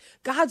 because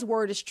God's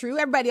word is true.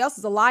 Everybody else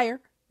is a liar,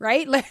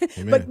 right?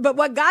 but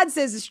what God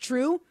says is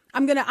true.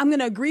 I'm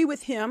gonna agree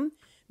with him.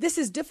 This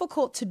is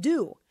difficult to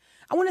do.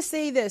 I want to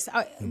say this.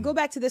 Go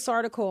back to this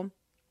article,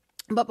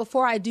 but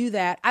before I do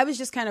that, I was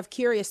just kind of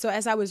curious. So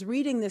as I was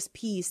reading this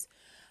piece,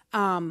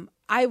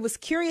 I was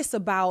curious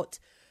about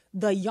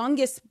the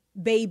youngest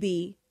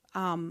baby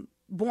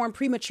born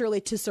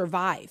prematurely to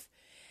survive.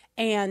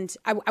 And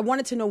I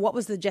wanted to know what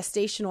was the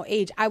gestational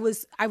age. I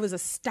was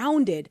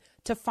astounded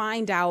to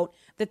find out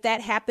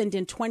that happened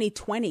in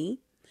 2020.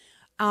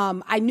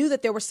 I knew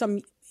that there were some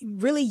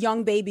really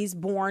young babies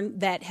born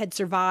that had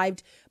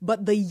survived,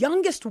 but the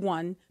youngest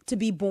one to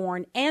be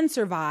born and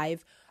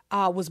survive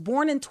was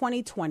born in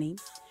 2020.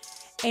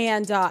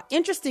 And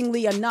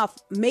interestingly enough,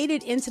 made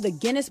it into the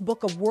Guinness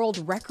Book of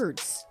World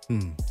Records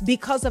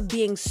because of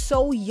being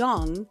so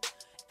young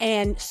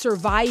and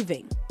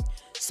surviving.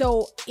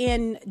 So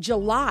in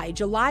July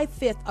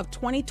 5th of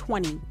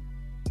 2020,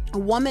 a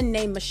woman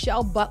named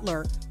Michelle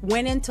Butler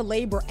went into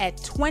labor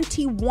at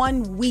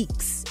 21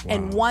 weeks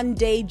and 1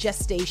 day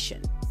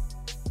gestation.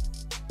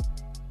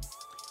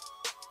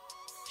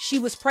 She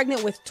was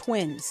pregnant with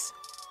twins.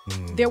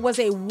 There was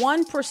a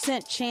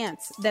 1%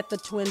 chance that the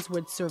twins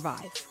would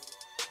survive.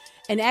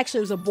 And actually,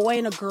 it was a boy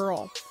and a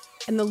girl.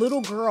 And the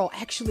little girl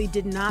actually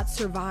did not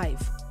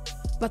survive.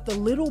 But the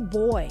little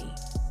boy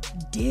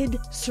did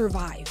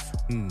survive.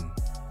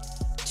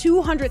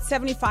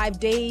 275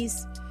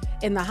 days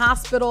in the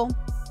hospital.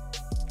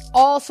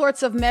 All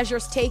sorts of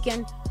measures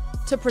taken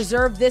to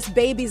preserve this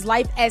baby's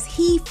life as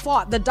he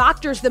fought. The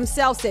doctors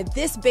themselves said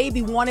this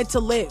baby wanted to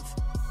live.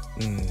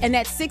 And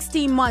at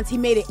 16 months, he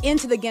made it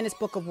into the Guinness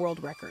Book of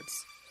World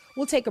Records.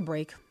 We'll take a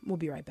break. We'll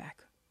be right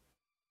back.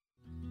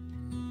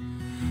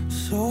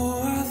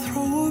 So I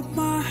throw up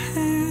my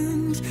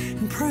hands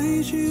and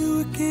praise you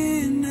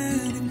again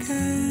and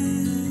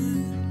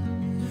again.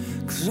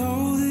 'Cause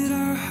all that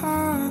I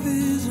have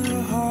is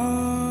a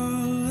hallelujah,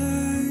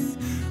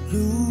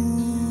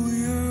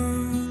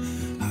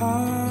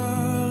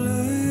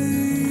 hallelujah.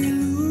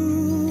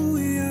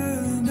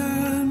 And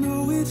I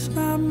know it's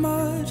not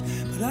much,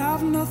 but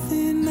I've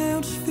nothing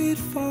else fit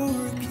for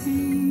a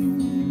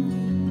king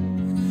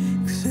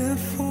except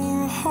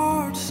for a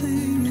heart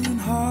singing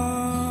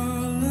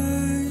hallelujah,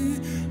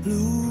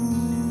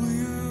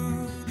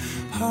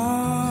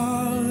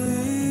 hallelujah.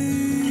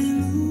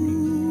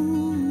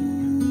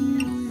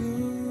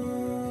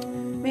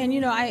 Man, you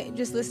know, I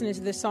just listening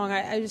to this song,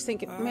 I just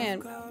think,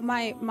 man,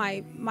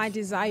 my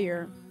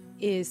desire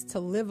is to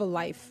live a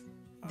life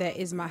that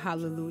is my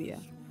hallelujah.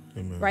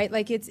 Amen. Right?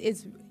 Like it's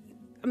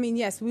I mean,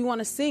 yes, we want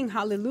to sing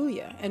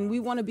hallelujah, and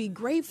we want to be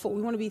grateful.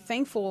 We want to be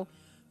thankful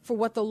for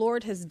what the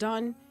Lord has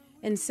done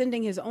in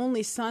sending his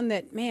only son,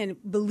 that, man,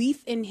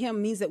 belief in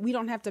him means that we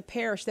don't have to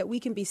perish, that we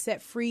can be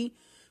set free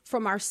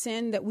from our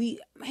sin, that we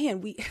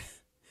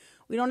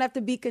don't have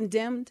to be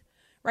condemned,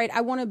 right?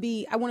 I want to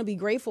be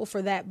grateful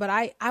for that, but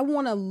I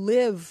want to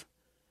live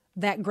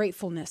that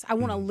gratefulness. I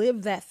want to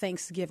live that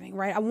thanksgiving,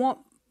 right? I want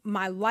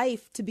my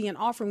life to be an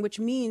offering, which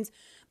means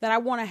that I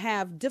want to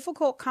have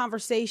difficult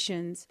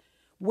conversations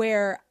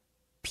where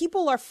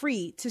people are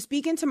free to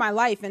speak into my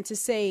life and to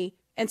say,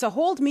 and to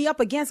hold me up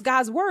against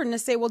God's word and to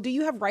say, well, do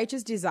you have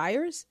righteous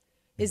desires?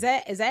 Is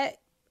that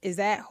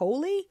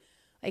holy?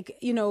 Like,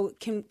 you know,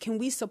 can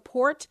we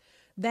support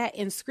that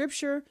in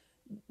scripture?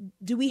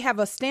 Do we have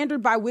a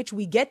standard by which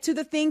we get to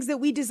the things that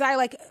we desire?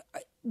 Like,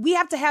 we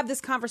have to have this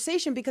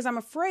conversation, because I'm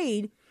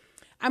afraid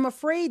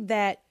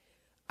that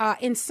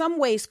in some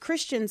ways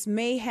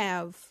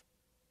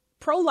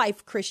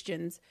pro-life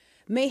Christians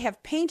may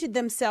have painted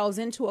themselves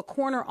into a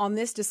corner on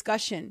this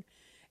discussion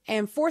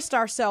and forced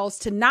ourselves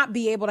to not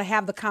be able to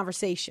have the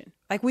conversation.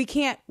 Like, we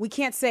can't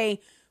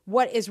say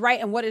what is right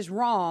and what is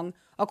wrong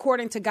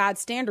according to God's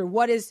standard,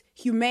 what is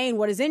humane,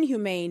 what is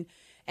inhumane.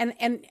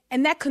 And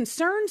that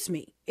concerns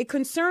me. It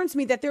concerns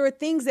me that there are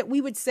things that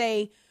we would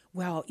say,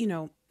 well, you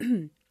know,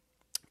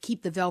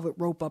 keep the velvet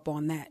rope up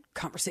on that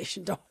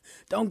conversation.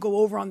 Don't go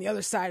over on the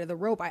other side of the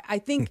rope. I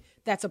think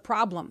that's a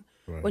problem.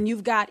 Right. When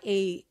you've got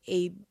a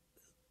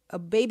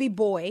baby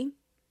boy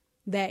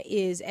that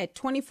is at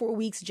 24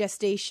 weeks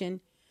gestation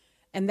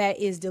and that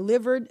is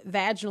delivered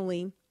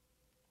vaginally,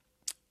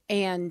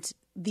 and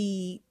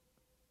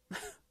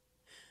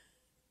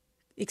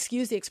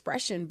excuse the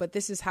expression, but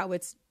this is how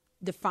it's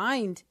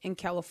defined in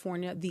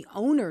California, the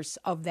owners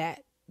of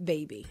that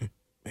baby,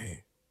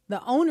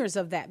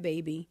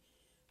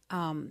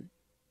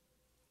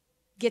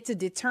 get to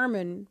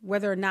determine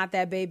whether or not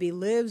that baby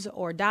lives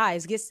or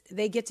dies.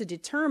 They get to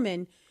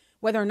determine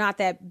whether or not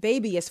that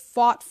baby is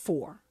fought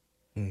for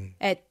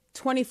at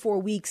 24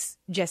 weeks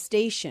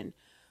gestation.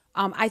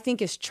 I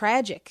think is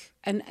tragic.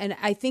 And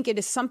I think it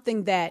is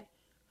something that,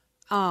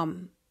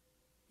 God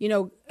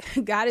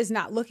is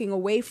not looking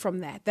away from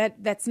that.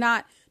 That's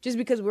not just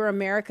because we're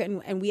America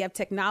and we have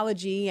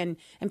technology and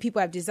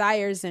people have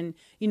desires and,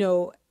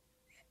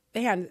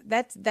 man,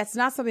 that's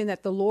not something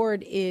that the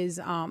Lord is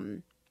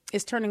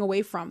turning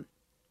away from.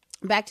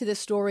 Back to this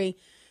story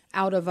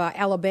out of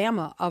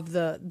Alabama of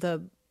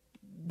the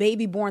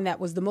baby born that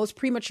was the most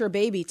premature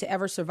baby to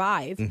ever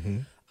survive.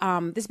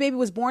 This baby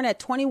was born at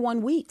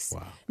 21 weeks.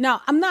 Wow.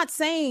 Now, I'm not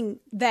saying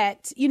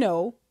that,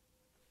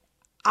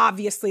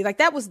 obviously, like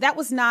that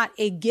was not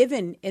a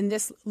given in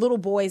this little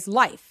boy's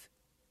life.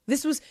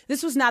 This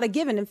was not a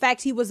given. In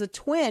fact, he was a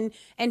twin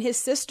and his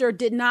sister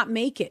did not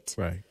make it.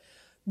 Right.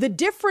 The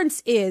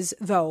difference is,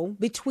 though,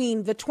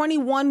 between the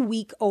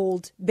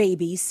 21-week-old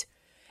babies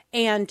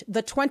and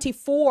the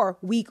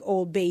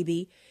 24-week-old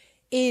baby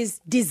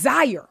is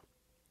desire.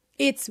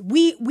 It's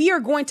we are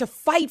going to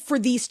fight for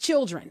these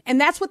children. And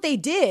that's what they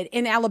did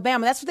in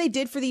Alabama. That's what they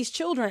did for these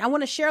children. I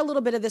want to share a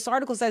little bit of this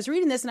article. So I was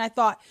reading this and I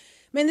thought,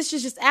 man, this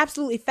is just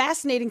absolutely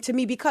fascinating to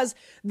me because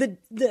the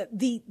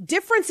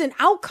difference in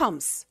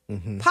outcomes,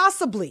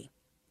 possibly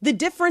the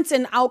difference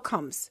in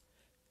outcomes.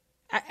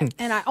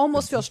 And I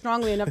almost feel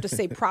strongly enough to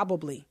say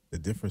probably. The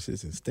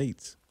differences in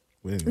states.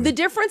 The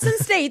difference in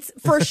states,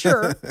 for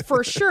sure.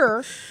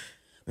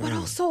 But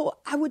also,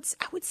 I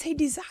would say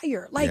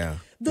desire. Like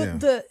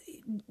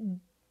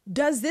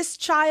does this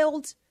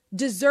child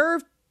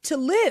deserve to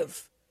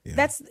live? Yeah.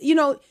 That's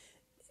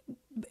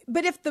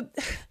But if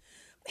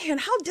man,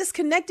 how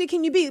disconnected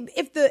can you be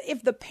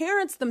if the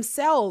parents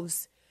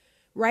themselves,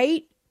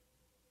 right?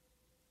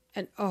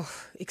 And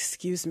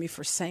excuse me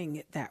for saying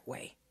it that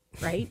way,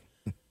 right?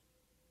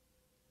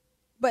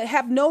 But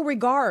have no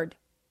regard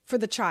for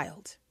the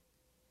child.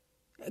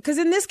 Because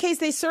in this case,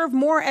 they serve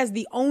more as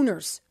the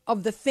owners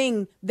of the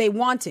thing they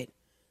wanted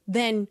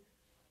than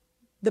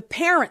the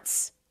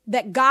parents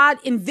that God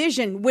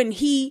envisioned when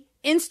he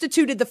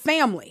instituted the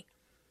family,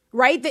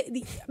 right?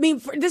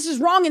 This is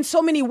wrong in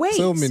so many ways.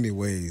 So many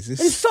ways.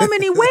 In so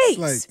many ways.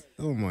 Like,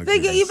 oh my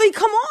goodness.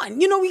 Come on.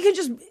 We can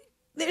just,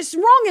 it's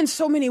wrong in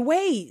so many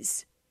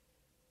ways.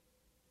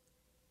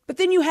 But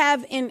then you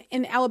have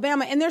in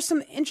Alabama, and there's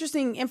some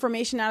interesting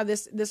information out of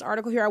this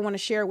article here I want to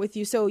share with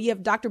you. So you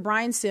have Dr.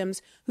 Brian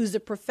Sims, who's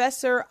the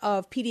professor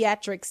of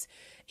pediatrics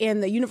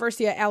in the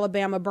University of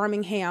Alabama,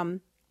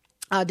 Birmingham,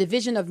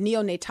 Division of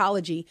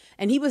Neonatology.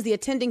 And he was the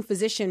attending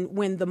physician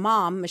when the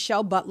mom,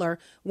 Michelle Butler,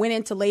 went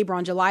into labor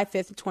on July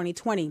 5th,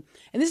 2020.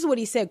 And this is what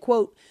he said,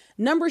 quote,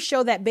 "Numbers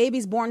show that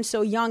babies born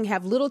so young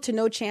have little to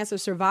no chance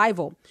of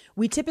survival.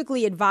 We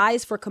typically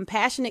advise for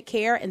compassionate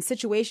care in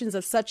situations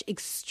of such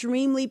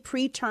extremely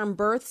preterm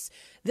births.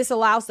 This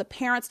allows the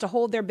parents to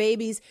hold their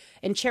babies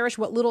and cherish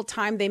what little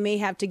time they may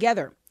have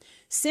together."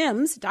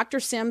 Dr.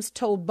 Sims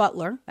told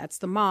Butler, that's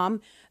the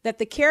mom, that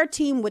the care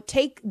team would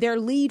take their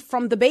lead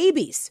from the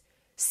babies,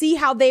 see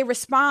how they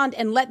respond,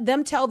 and let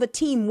them tell the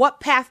team what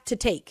path to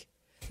take.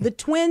 The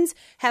twins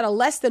had a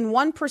less than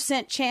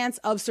 1% chance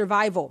of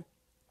survival.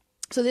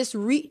 So this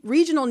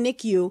regional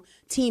NICU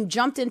team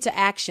jumped into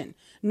action.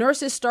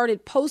 Nurses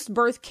started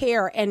post-birth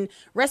care and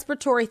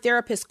respiratory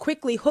therapists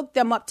quickly hooked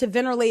them up to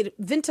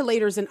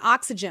ventilators and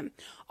oxygen,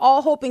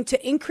 all hoping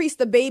to increase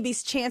the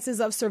baby's chances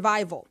of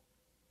survival.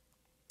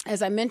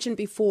 As I mentioned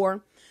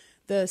before,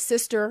 the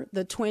sister,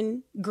 the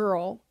twin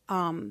girl,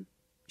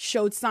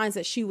 showed signs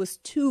that she was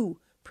too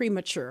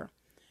premature.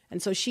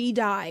 And so she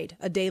died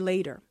a day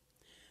later.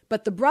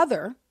 But the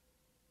brother,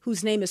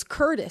 whose name is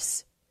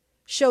Curtis,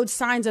 showed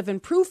signs of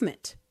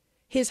improvement.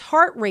 His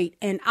heart rate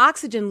and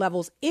oxygen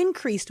levels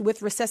increased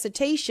with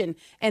resuscitation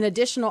and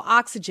additional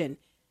oxygen.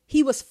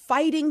 He was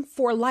fighting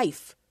for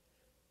life.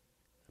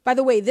 By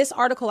the way, this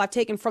article I've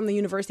taken from the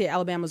University of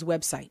Alabama's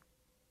website.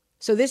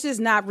 So this is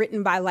not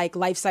written by like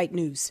LifeSite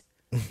News.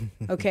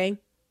 Okay?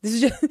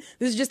 This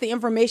is just the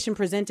information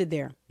presented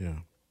there. Yeah.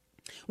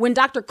 When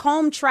Dr.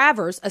 Colm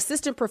Travers,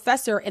 assistant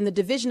professor in the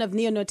Division of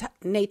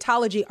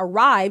Neonatology,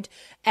 arrived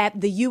at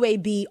the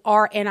UAB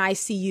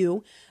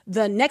RNICU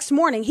the next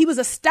morning, he was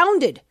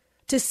astounded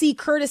to see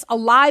Curtis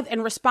alive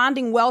and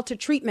responding well to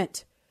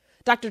treatment.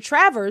 Dr.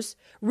 Travers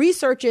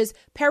researches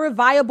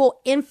periviable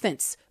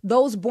infants,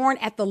 those born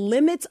at the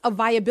limits of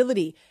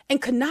viability,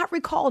 and could not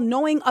recall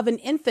knowing of an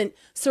infant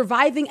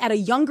surviving at a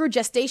younger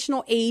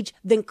gestational age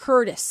than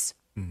Curtis.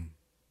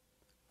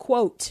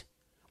 Quote,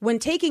 "When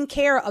taking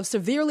care of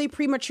severely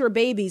premature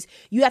babies,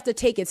 you have to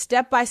take it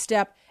step by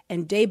step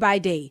and day by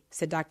day,"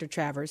 said Dr.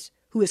 Travers,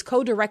 who is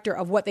co-director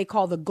of what they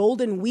call the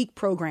Golden Week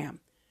program.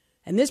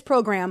 And this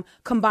program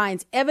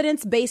combines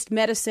evidence-based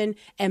medicine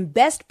and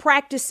best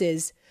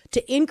practices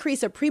to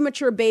increase a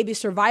premature baby's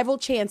survival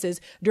chances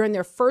during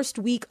their first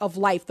week of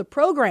life. The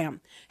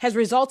program has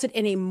resulted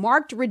in a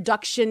marked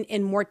reduction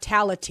in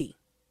mortality.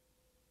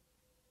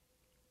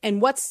 And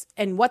what's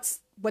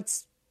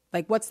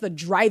the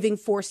driving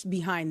force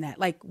behind that?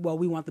 Like, well,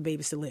 we want the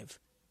babies to live.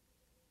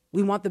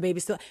 We want the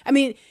babies to, I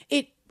mean,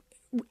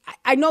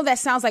 I know that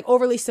sounds like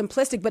overly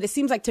simplistic, but it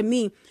seems like to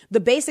me, the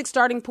basic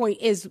starting point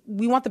is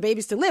we want the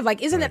babies to live.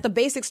 Like, isn't that the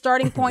basic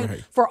starting point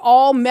for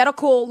all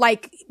medical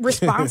like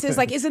responses?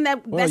 Like, isn't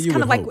that, that's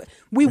kind of like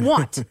we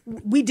want,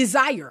 we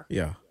desire.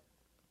 Yeah.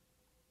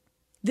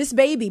 This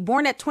baby,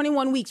 born at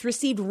 21 weeks,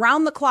 received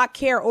round-the-clock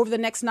care over the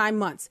next 9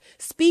 months.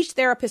 Speech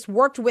therapists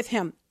worked with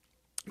him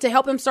to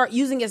help him start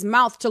using his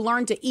mouth to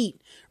learn to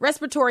eat.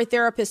 Respiratory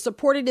therapists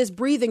supported his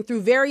breathing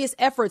through various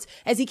efforts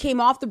as he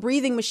came off the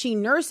breathing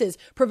machine. Nurses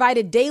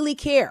provided daily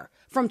care,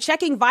 from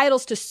checking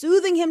vitals to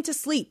soothing him to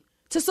sleep,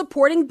 to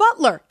supporting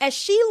Butler as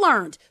she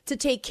learned to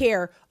take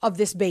care of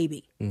this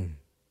baby.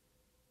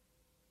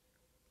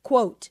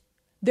 Quote,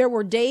 there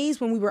were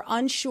days when we were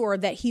unsure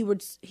that he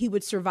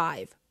would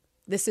survive.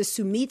 This is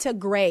Sumita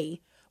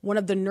Gray, one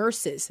of the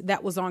nurses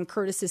that was on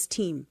Curtis's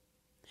team.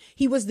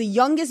 He was the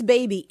youngest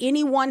baby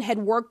anyone had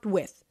worked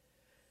with.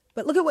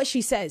 But look at what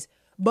she says.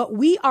 But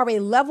we are a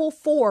level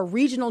 4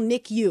 regional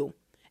NICU,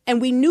 and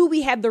we knew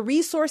we had the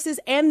resources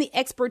and the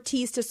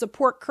expertise to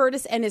support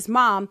Curtis and his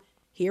mom.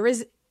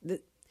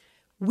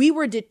 We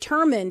were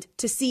determined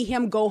to see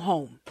him go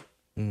home.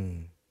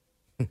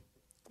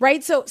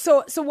 Right? So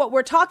what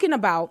we're talking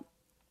about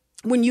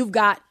when you've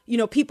got,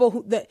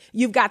 people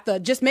you've got the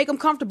just make them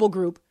comfortable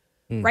group,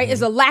 right,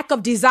 is a lack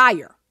of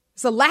desire.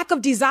 It's a lack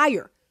of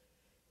desire.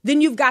 Then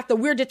you've got the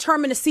we're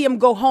determined to see him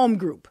go home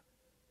group.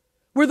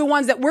 We're the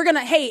ones that we're going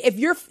to, hey, if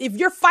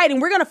you're fighting,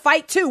 we're going to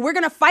fight too. We're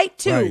going to fight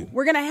too. Right.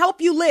 We're going to help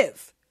you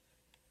live.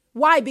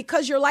 Why?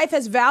 Because your life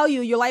has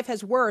value, your life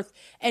has worth,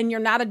 and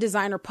you're not a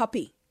designer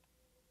puppy.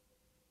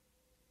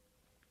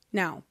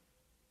 Now,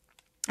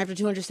 after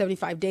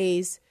 275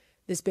 days,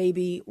 this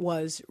baby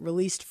was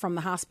released from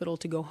the hospital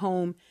to go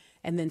home.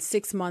 And then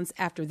 6 months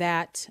after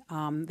that,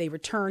 they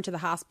returned to the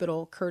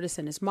hospital, Curtis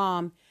and his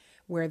mom,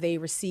 where they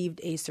received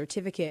a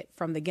certificate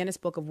from the Guinness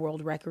Book of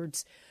World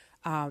Records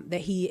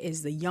that he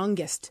is the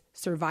youngest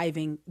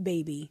surviving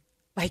baby,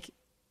 like,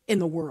 in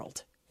the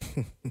world.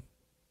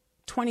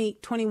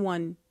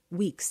 21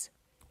 weeks.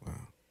 Wow.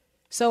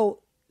 So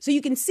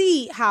you can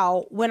see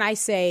how when I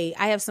say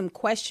I have some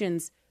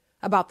questions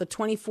about the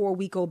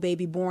 24-week-old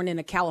baby born in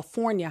a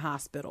California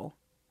hospital,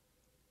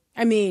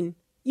 I mean,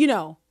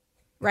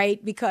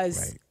 right?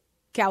 Because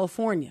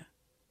California,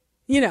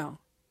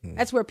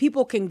 that's where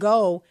people can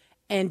go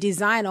and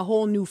design a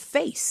whole new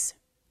face.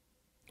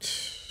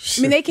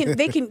 I mean, they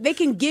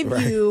can give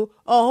you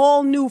a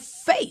whole new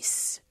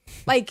face,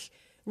 like,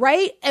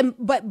 right? And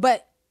but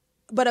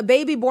a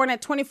baby born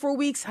at 24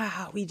 weeks,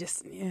 we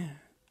just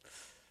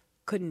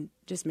couldn't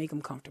just make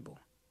them comfortable.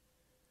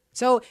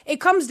 So it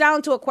comes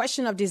down to a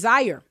question of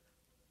desire,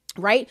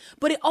 right?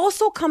 But it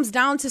also comes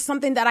down to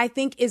something that I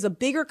think is a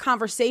bigger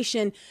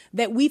conversation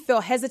that we feel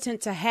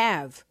hesitant to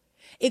have.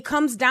 It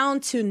comes down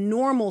to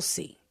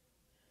normalcy.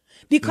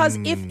 Because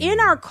if in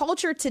our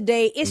culture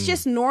today, it's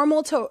just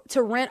normal to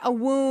rent a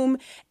womb,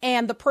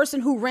 and the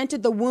person who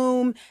rented the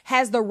womb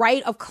has the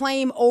right of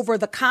claim over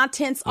the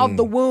contents of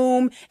the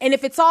womb. And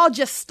if it's all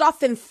just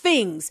stuff and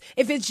things,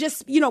 if it's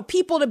just,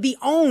 people to be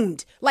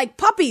owned like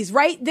puppies,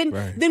 right?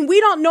 Then we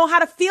don't know how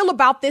to feel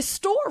about this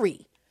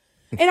story.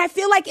 And I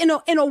feel like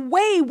in a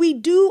way we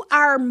do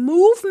our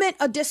movement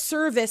a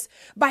disservice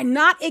by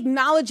not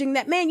acknowledging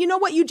that, man, you know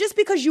what? Just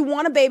because you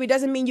want a baby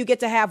doesn't mean you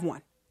get to have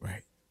one.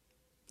 Right.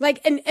 Like,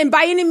 and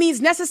by any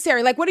means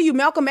necessary. Like, what are you,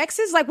 Malcolm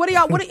X's? Like,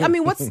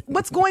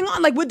 what's going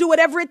on? Like, we'll do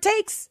whatever it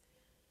takes.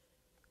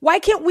 Why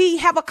can't we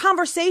have a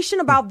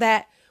conversation about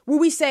that where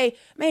we say,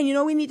 man,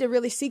 we need to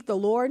really seek the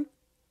Lord.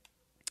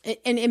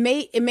 And it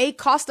may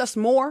cost us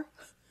more,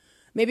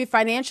 maybe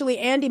financially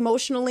and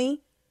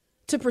emotionally,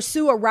 to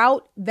pursue a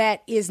route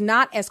that is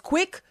not as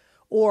quick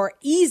or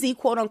easy,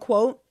 quote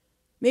unquote.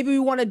 Maybe we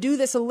want to do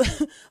this a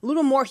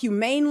little more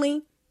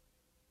humanely.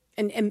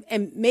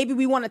 And maybe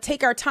we want to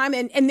take our time.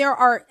 And there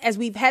are, as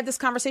we've had this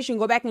conversation,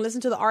 go back and listen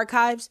to the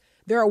archives,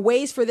 there are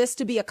ways for this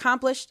to be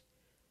accomplished.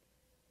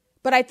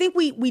 But I think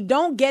we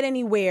don't get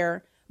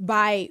anywhere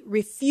by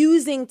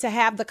refusing to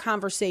have the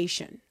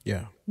conversation.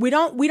 Yeah. We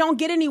don't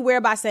get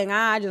anywhere by saying,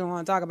 I just don't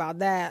want to talk about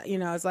that.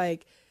 It's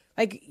like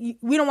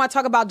we don't want to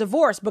talk about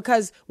divorce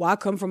because, I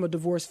come from a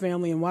divorced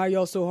family, and why are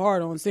y'all so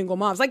hard on single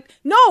moms? Like,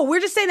 no, we're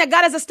just saying that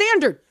God has a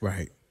standard.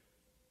 Right.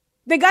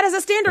 That God has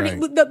a standard.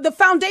 Right. The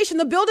foundation,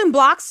 the building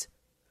blocks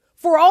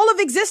for all of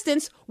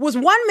existence was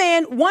one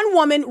man, one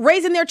woman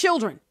raising their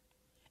children.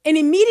 And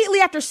immediately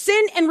after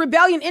sin and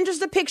rebellion enters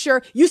the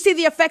picture, you see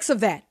the effects of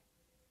that.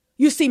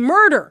 You see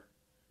murder.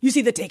 You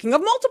see the taking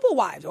of multiple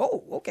wives.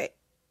 Oh, okay.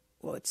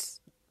 Well, let's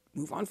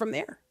move on from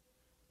there.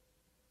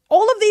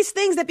 All of these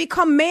things that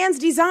become man's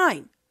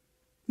design,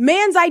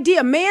 man's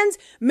idea,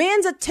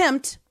 man's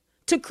attempt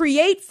to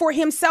create for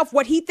himself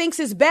what he thinks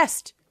is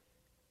best.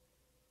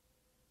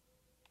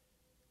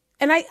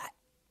 And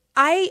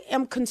I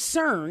am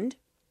concerned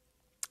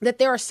that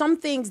there are some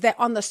things that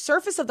on the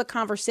surface of the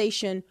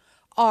conversation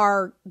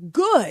are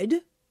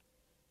good.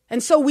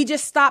 And so we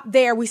just stop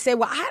there. We say,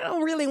 I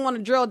don't really want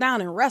to drill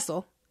down and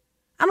wrestle.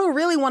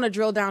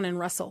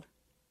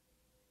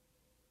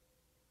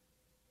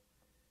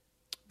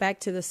 back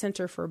to the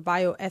Center for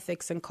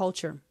Bioethics and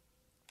Culture,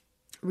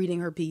 reading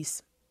her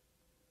piece.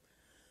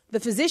 The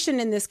physician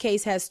in this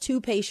case has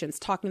two patients,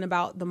 talking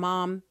about the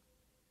mom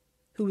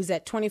who was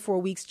at 24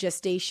 weeks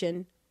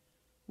gestation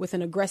with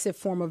an aggressive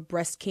form of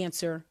breast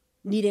cancer,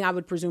 needing, I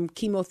would presume,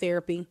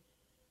 chemotherapy,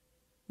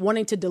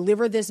 wanting to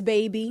deliver this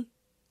baby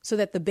so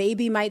that the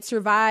baby might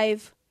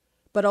survive,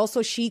 but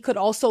also she could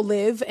also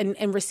live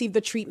and receive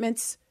the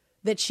treatments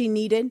that she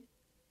needed.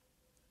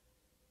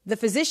 The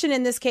physician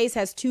in this case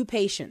has two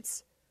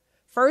patients.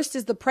 First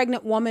is the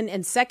pregnant woman,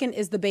 and second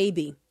is the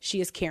baby she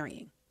is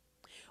carrying.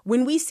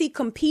 When we see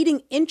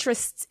competing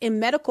interests in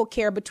medical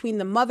care between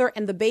the mother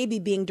and the baby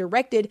being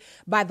directed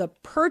by the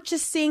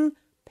purchasing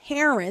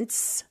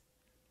parents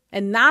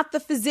and not the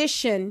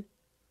physician,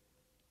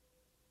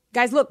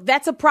 guys, look,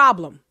 that's a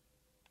problem.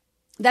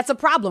 That's a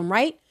problem,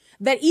 right?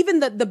 That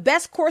even the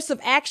best course of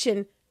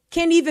action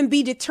can't even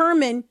be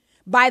determined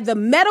by the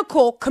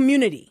medical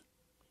community.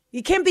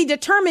 It can't be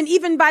determined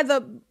even by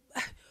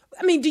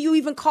do you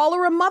even call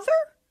her a mother?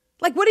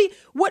 Like,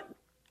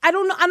 I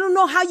don't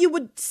know how you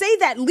would say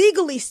that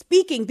legally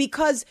speaking,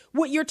 because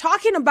what you're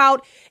talking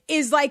about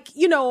is like,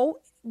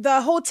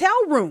 the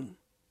hotel room.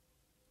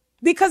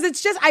 Because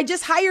it's just, I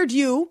just hired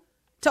you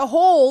to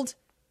hold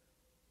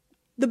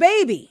the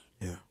baby.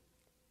 Yeah.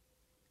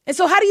 And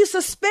so how do you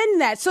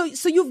suspend that? So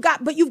you've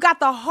got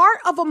the heart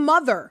of a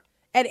mother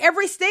at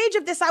every stage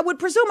of this, I would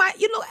presume.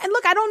 And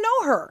look, I don't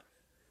know her.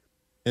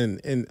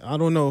 And I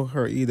don't know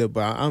her either,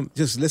 but I'm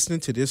just listening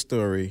to this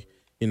story.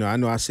 I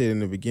know I said in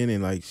the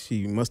beginning, like,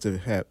 she must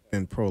have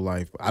been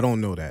pro-life. But I don't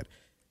know that,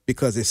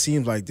 because it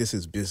seems like this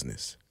is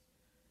business.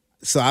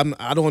 So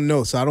I don't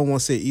know. So I don't want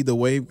to say either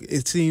way.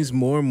 It seems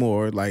more and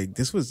more like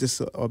this was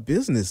just a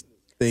business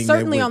thing.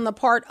 Certainly on the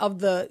part of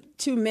the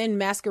two men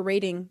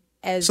masquerading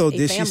as a family. So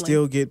did she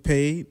still get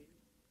paid?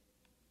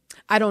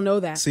 I don't know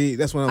that. See,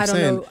 that's what I'm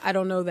saying. I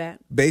don't know that.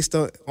 Based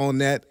on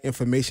that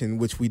information,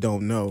 which we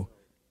don't know.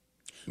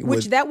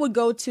 That would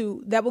go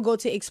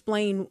to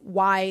explain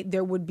why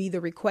there would be the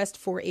request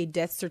for a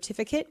death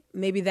certificate.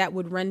 Maybe that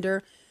would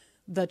render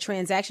the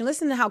transaction.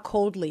 Listen to how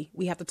coldly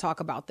we have to talk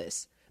about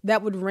this.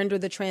 That would render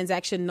the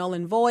transaction null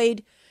and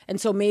void. And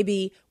so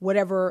maybe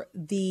whatever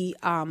the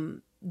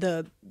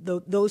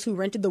those who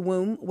rented the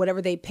womb,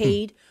 whatever they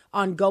paid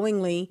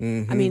ongoingly.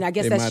 Mm-hmm. I mean, I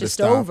guess that's just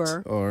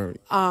over. Or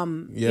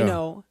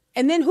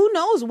And then who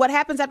knows what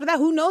happens after that?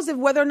 Who knows if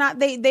whether or not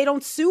they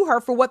don't sue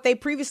her for what they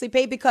previously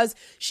paid because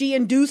she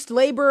induced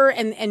labor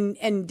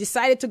and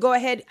decided to go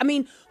ahead. I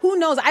mean, who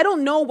knows? I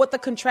don't know what the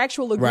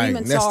contractual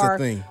agreements are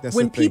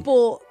when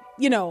people,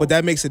 But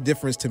that makes a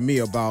difference to me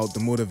about the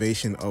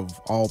motivation of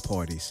all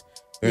parties.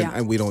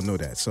 And we don't know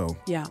that. So,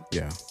 yeah.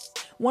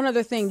 One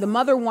other thing, the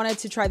mother wanted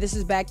to try, this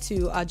is back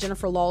to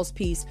Jennifer Law's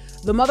piece.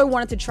 The mother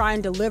wanted to try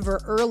and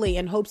deliver early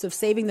in hopes of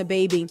saving the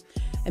baby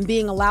and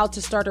being allowed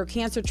to start her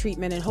cancer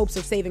treatment in hopes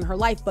of saving her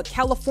life. But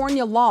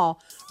California law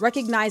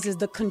recognizes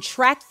the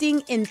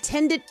contracting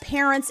intended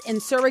parents in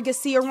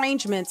surrogacy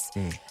arrangements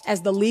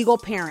as the legal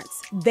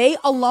parents. They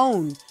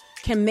alone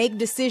can make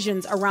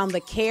decisions around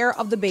the care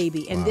of the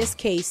baby. In this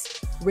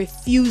case,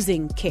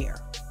 refusing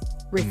care.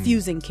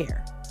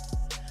 Care.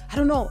 I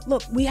don't know.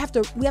 Look, we have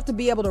to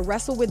be able to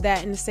wrestle with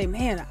that and to say,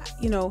 man,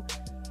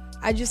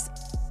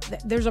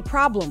 there's a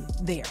problem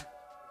there.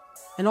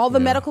 And all the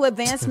medical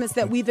advancements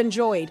that we've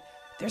enjoyed,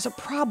 there's a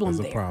problem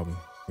there. There's a problem,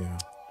 yeah.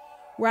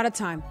 We're out of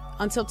time.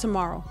 Until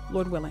tomorrow,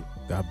 Lord willing.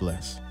 God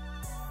bless.